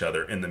on each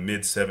other in the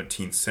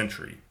mid-17th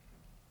century.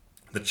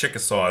 The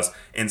Chickasaws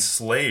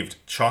enslaved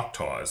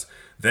Choctaws,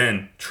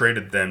 then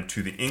traded them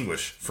to the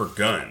English for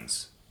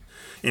guns.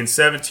 In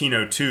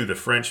 1702, the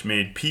French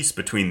made peace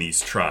between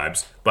these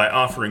tribes by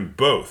offering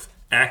both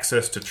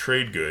access to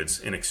trade goods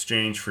in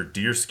exchange for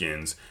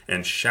deerskins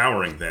and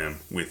showering them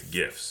with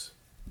gifts.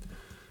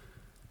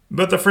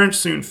 But the French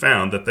soon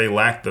found that they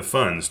lacked the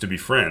funds to be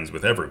friends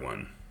with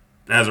everyone.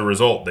 As a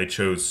result, they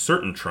chose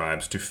certain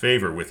tribes to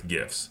favor with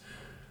gifts.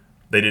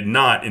 They did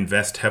not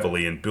invest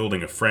heavily in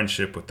building a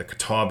friendship with the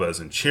Catawbas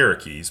and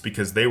Cherokees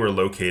because they were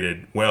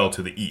located well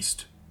to the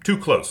east, too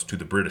close to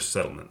the British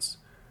settlements.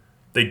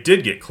 They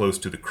did get close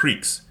to the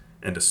Creeks,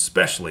 and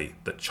especially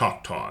the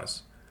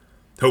Choctaws.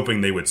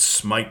 Hoping they would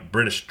smite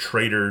British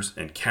traders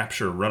and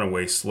capture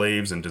runaway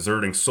slaves and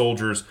deserting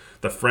soldiers,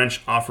 the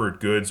French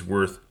offered goods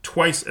worth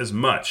twice as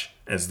much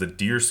as the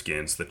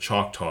deerskins the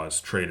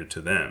Choctaws traded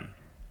to them.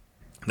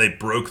 They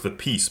broke the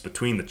peace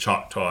between the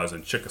Choctaws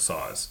and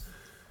Chickasaws.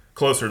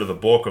 Closer to the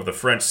bulk of the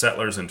French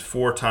settlers and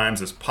 4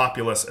 times as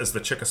populous as the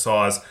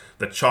Chickasaws,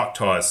 the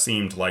Choctaws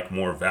seemed like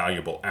more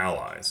valuable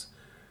allies.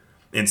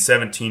 In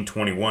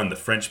 1721, the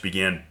French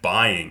began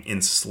buying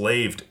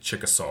enslaved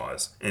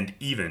Chickasaws and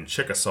even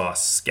Chickasaw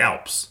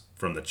scalps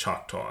from the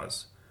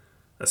Choctaws.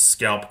 A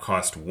scalp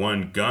cost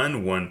 1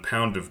 gun, 1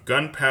 pound of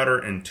gunpowder,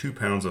 and 2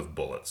 pounds of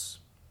bullets.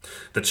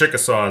 The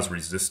Chickasaws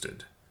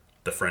resisted.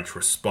 The French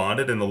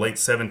responded in the late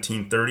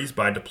 1730s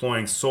by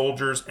deploying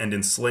soldiers and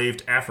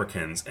enslaved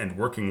Africans and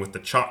working with the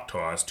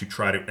Choctaws to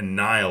try to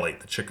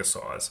annihilate the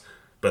Chickasaws,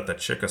 but the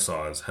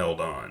Chickasaws held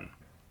on.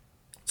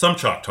 Some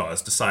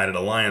Choctaws decided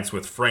alliance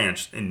with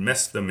France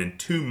enmeshed them in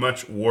too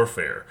much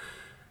warfare.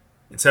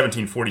 In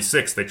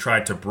 1746, they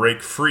tried to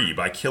break free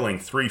by killing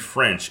 3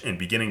 French and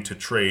beginning to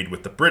trade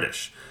with the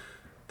British.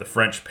 The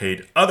French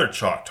paid other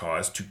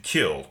Choctaws to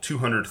kill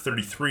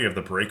 233 of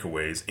the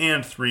breakaways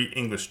and 3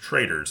 English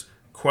traders,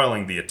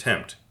 quelling the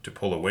attempt to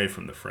pull away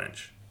from the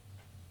French.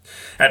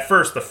 At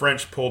first, the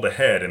French pulled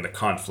ahead in the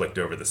conflict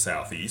over the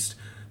southeast.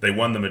 They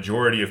won the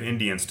majority of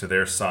Indians to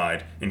their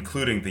side,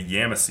 including the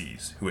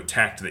Yamasees, who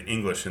attacked the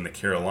English in the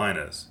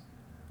Carolinas.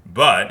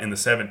 But in the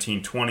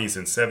 1720s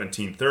and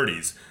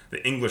 1730s,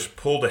 the English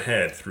pulled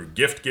ahead through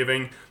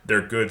gift-giving,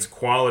 their goods'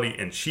 quality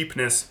and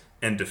cheapness,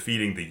 and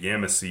defeating the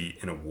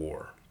Yamasee in a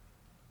war.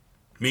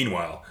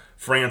 Meanwhile,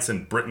 France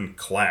and Britain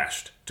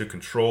clashed to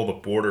control the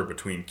border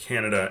between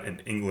Canada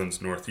and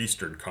England's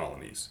northeastern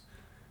colonies.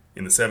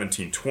 In the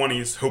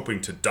 1720s,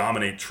 hoping to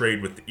dominate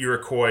trade with the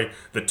Iroquois,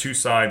 the two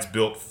sides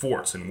built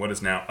forts in what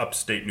is now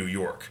upstate New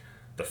York,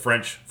 the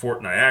French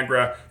Fort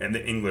Niagara and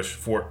the English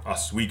Fort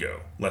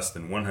Oswego, less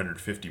than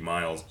 150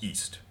 miles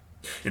east.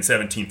 In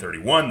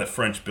 1731, the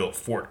French built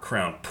Fort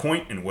Crown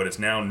Point in what is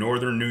now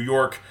northern New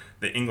York.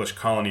 The English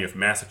colony of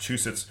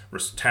Massachusetts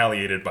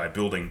retaliated by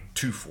building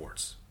two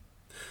forts.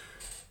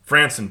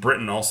 France and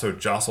Britain also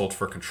jostled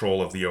for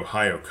control of the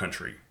Ohio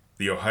country,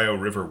 the Ohio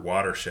River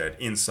watershed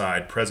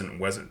inside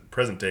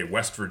present-day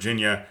West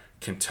Virginia,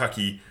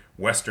 Kentucky,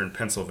 western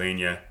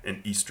Pennsylvania,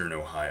 and eastern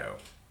Ohio.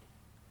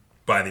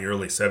 By the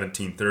early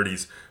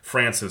 1730s,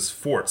 France's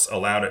forts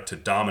allowed it to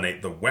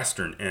dominate the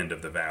western end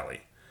of the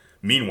valley.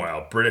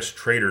 Meanwhile, British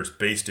traders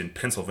based in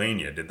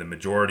Pennsylvania did the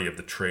majority of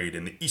the trade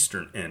in the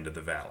eastern end of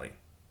the valley.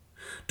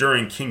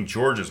 During King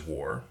George's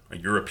War, a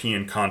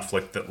European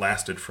conflict that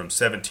lasted from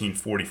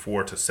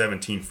 1744 to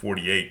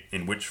 1748,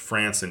 in which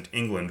France and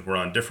England were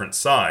on different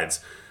sides,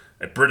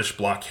 a British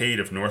blockade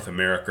of North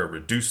America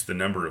reduced the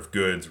number of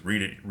goods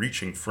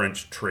reaching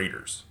French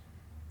traders.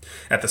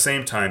 At the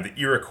same time, the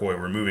Iroquois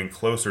were moving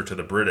closer to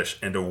the British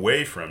and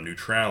away from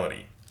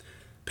neutrality.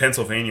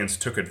 Pennsylvanians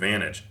took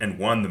advantage and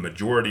won the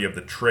majority of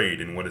the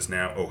trade in what is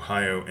now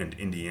Ohio and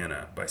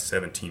Indiana by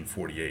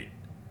 1748.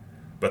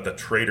 But the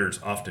traders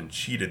often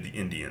cheated the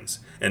Indians,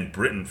 and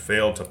Britain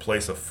failed to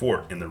place a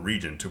fort in the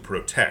region to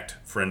protect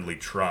friendly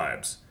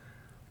tribes.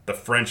 The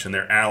French and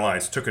their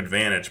allies took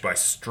advantage by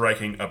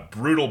striking a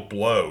brutal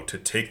blow to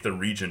take the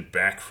region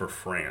back for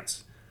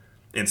France.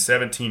 In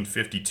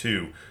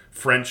 1752,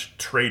 French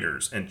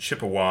traders and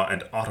Chippewa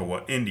and Ottawa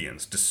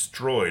Indians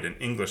destroyed an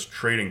English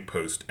trading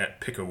post at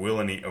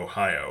Pickawillany,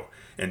 Ohio,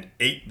 and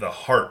ate the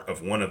heart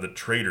of one of the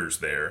traders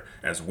there,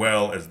 as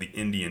well as the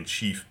Indian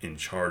chief in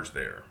charge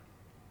there.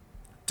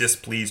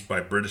 Displeased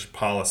by British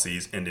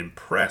policies and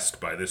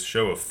impressed by this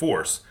show of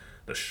force,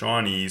 the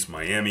Shawnees,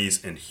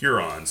 Miamis, and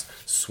Hurons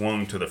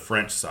swung to the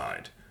French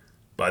side.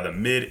 By the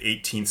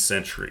mid-18th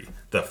century,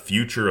 the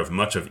future of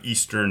much of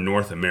eastern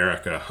North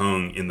America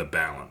hung in the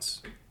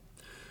balance.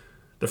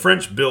 The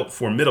French built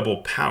formidable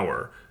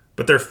power,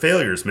 but their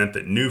failures meant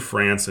that New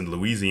France and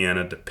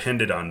Louisiana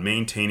depended on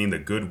maintaining the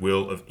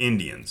goodwill of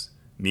Indians,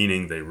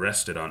 meaning they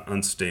rested on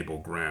unstable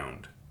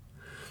ground.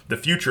 The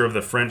future of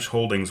the French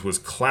holdings was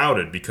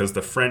clouded because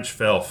the French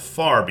fell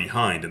far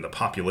behind in the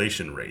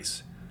population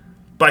race.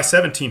 By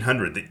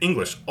 1700, the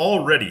English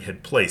already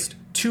had placed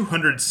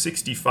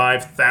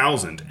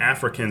 265,000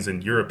 Africans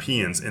and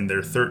Europeans in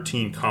their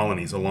 13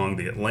 colonies along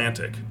the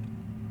Atlantic.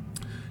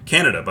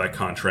 Canada, by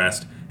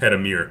contrast, had a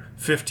mere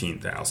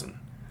 15,000.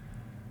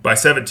 By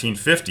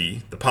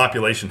 1750, the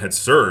population had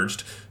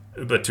surged,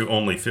 but to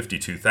only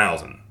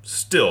 52,000,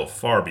 still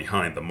far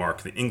behind the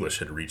mark the English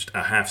had reached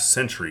a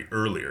half-century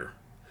earlier.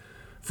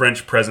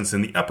 French presence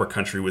in the upper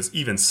country was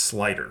even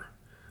slighter.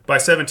 By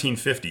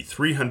 1750,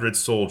 300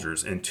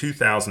 soldiers and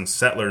 2,000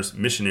 settlers,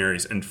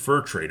 missionaries, and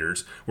fur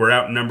traders were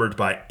outnumbered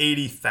by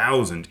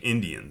 80,000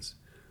 Indians.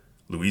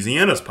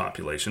 Louisiana's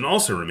population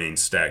also remained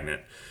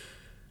stagnant.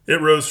 It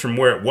rose from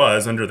where it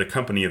was under the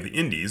Company of the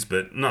Indies,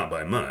 but not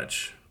by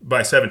much. By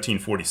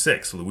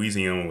 1746,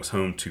 Louisiana was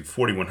home to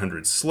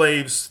 4,100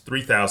 slaves,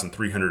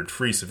 3,300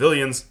 free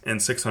civilians,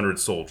 and 600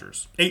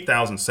 soldiers,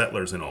 8,000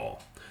 settlers in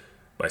all.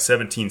 By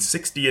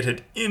 1760, it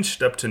had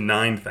inched up to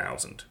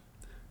 9,000.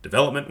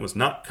 Development was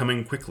not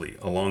coming quickly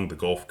along the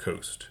Gulf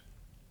Coast.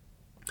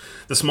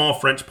 The small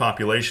French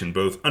population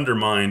both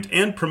undermined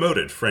and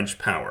promoted French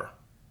power.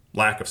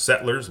 Lack of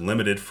settlers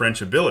limited French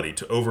ability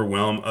to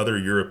overwhelm other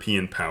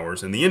European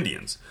powers and the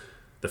Indians.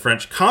 The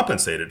French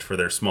compensated for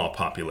their small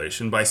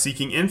population by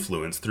seeking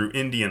influence through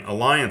Indian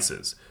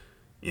alliances.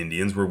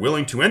 Indians were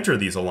willing to enter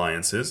these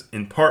alliances,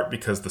 in part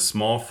because the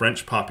small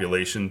French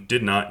population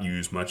did not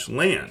use much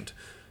land.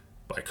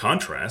 By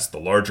contrast, the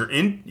larger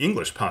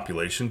English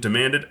population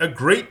demanded a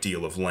great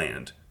deal of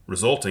land,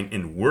 resulting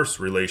in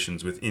worse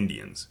relations with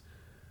Indians.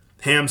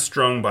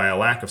 Hamstrung by a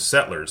lack of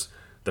settlers,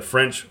 the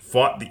French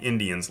fought the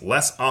Indians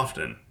less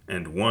often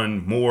and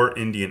won more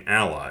Indian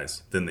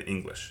allies than the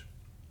English.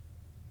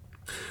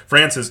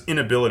 France's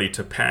inability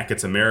to pack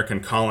its American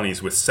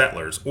colonies with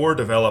settlers or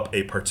develop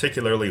a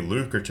particularly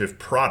lucrative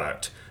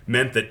product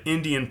meant that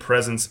Indian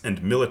presence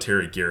and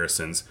military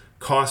garrisons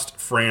cost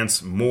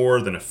France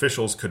more than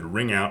officials could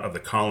wring out of the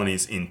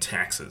colonies in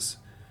taxes.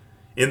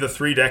 In the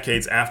 3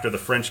 decades after the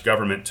French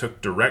government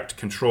took direct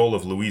control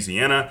of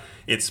Louisiana,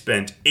 it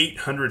spent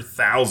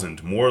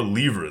 800,000 more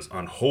livres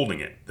on holding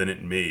it than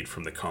it made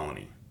from the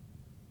colony.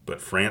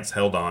 But France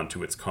held on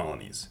to its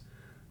colonies.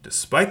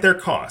 Despite their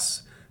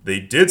costs,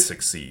 they did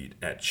succeed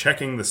at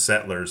checking the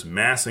settlers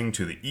massing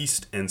to the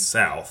east and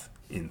south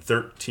in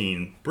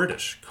 13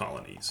 British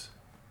colonies.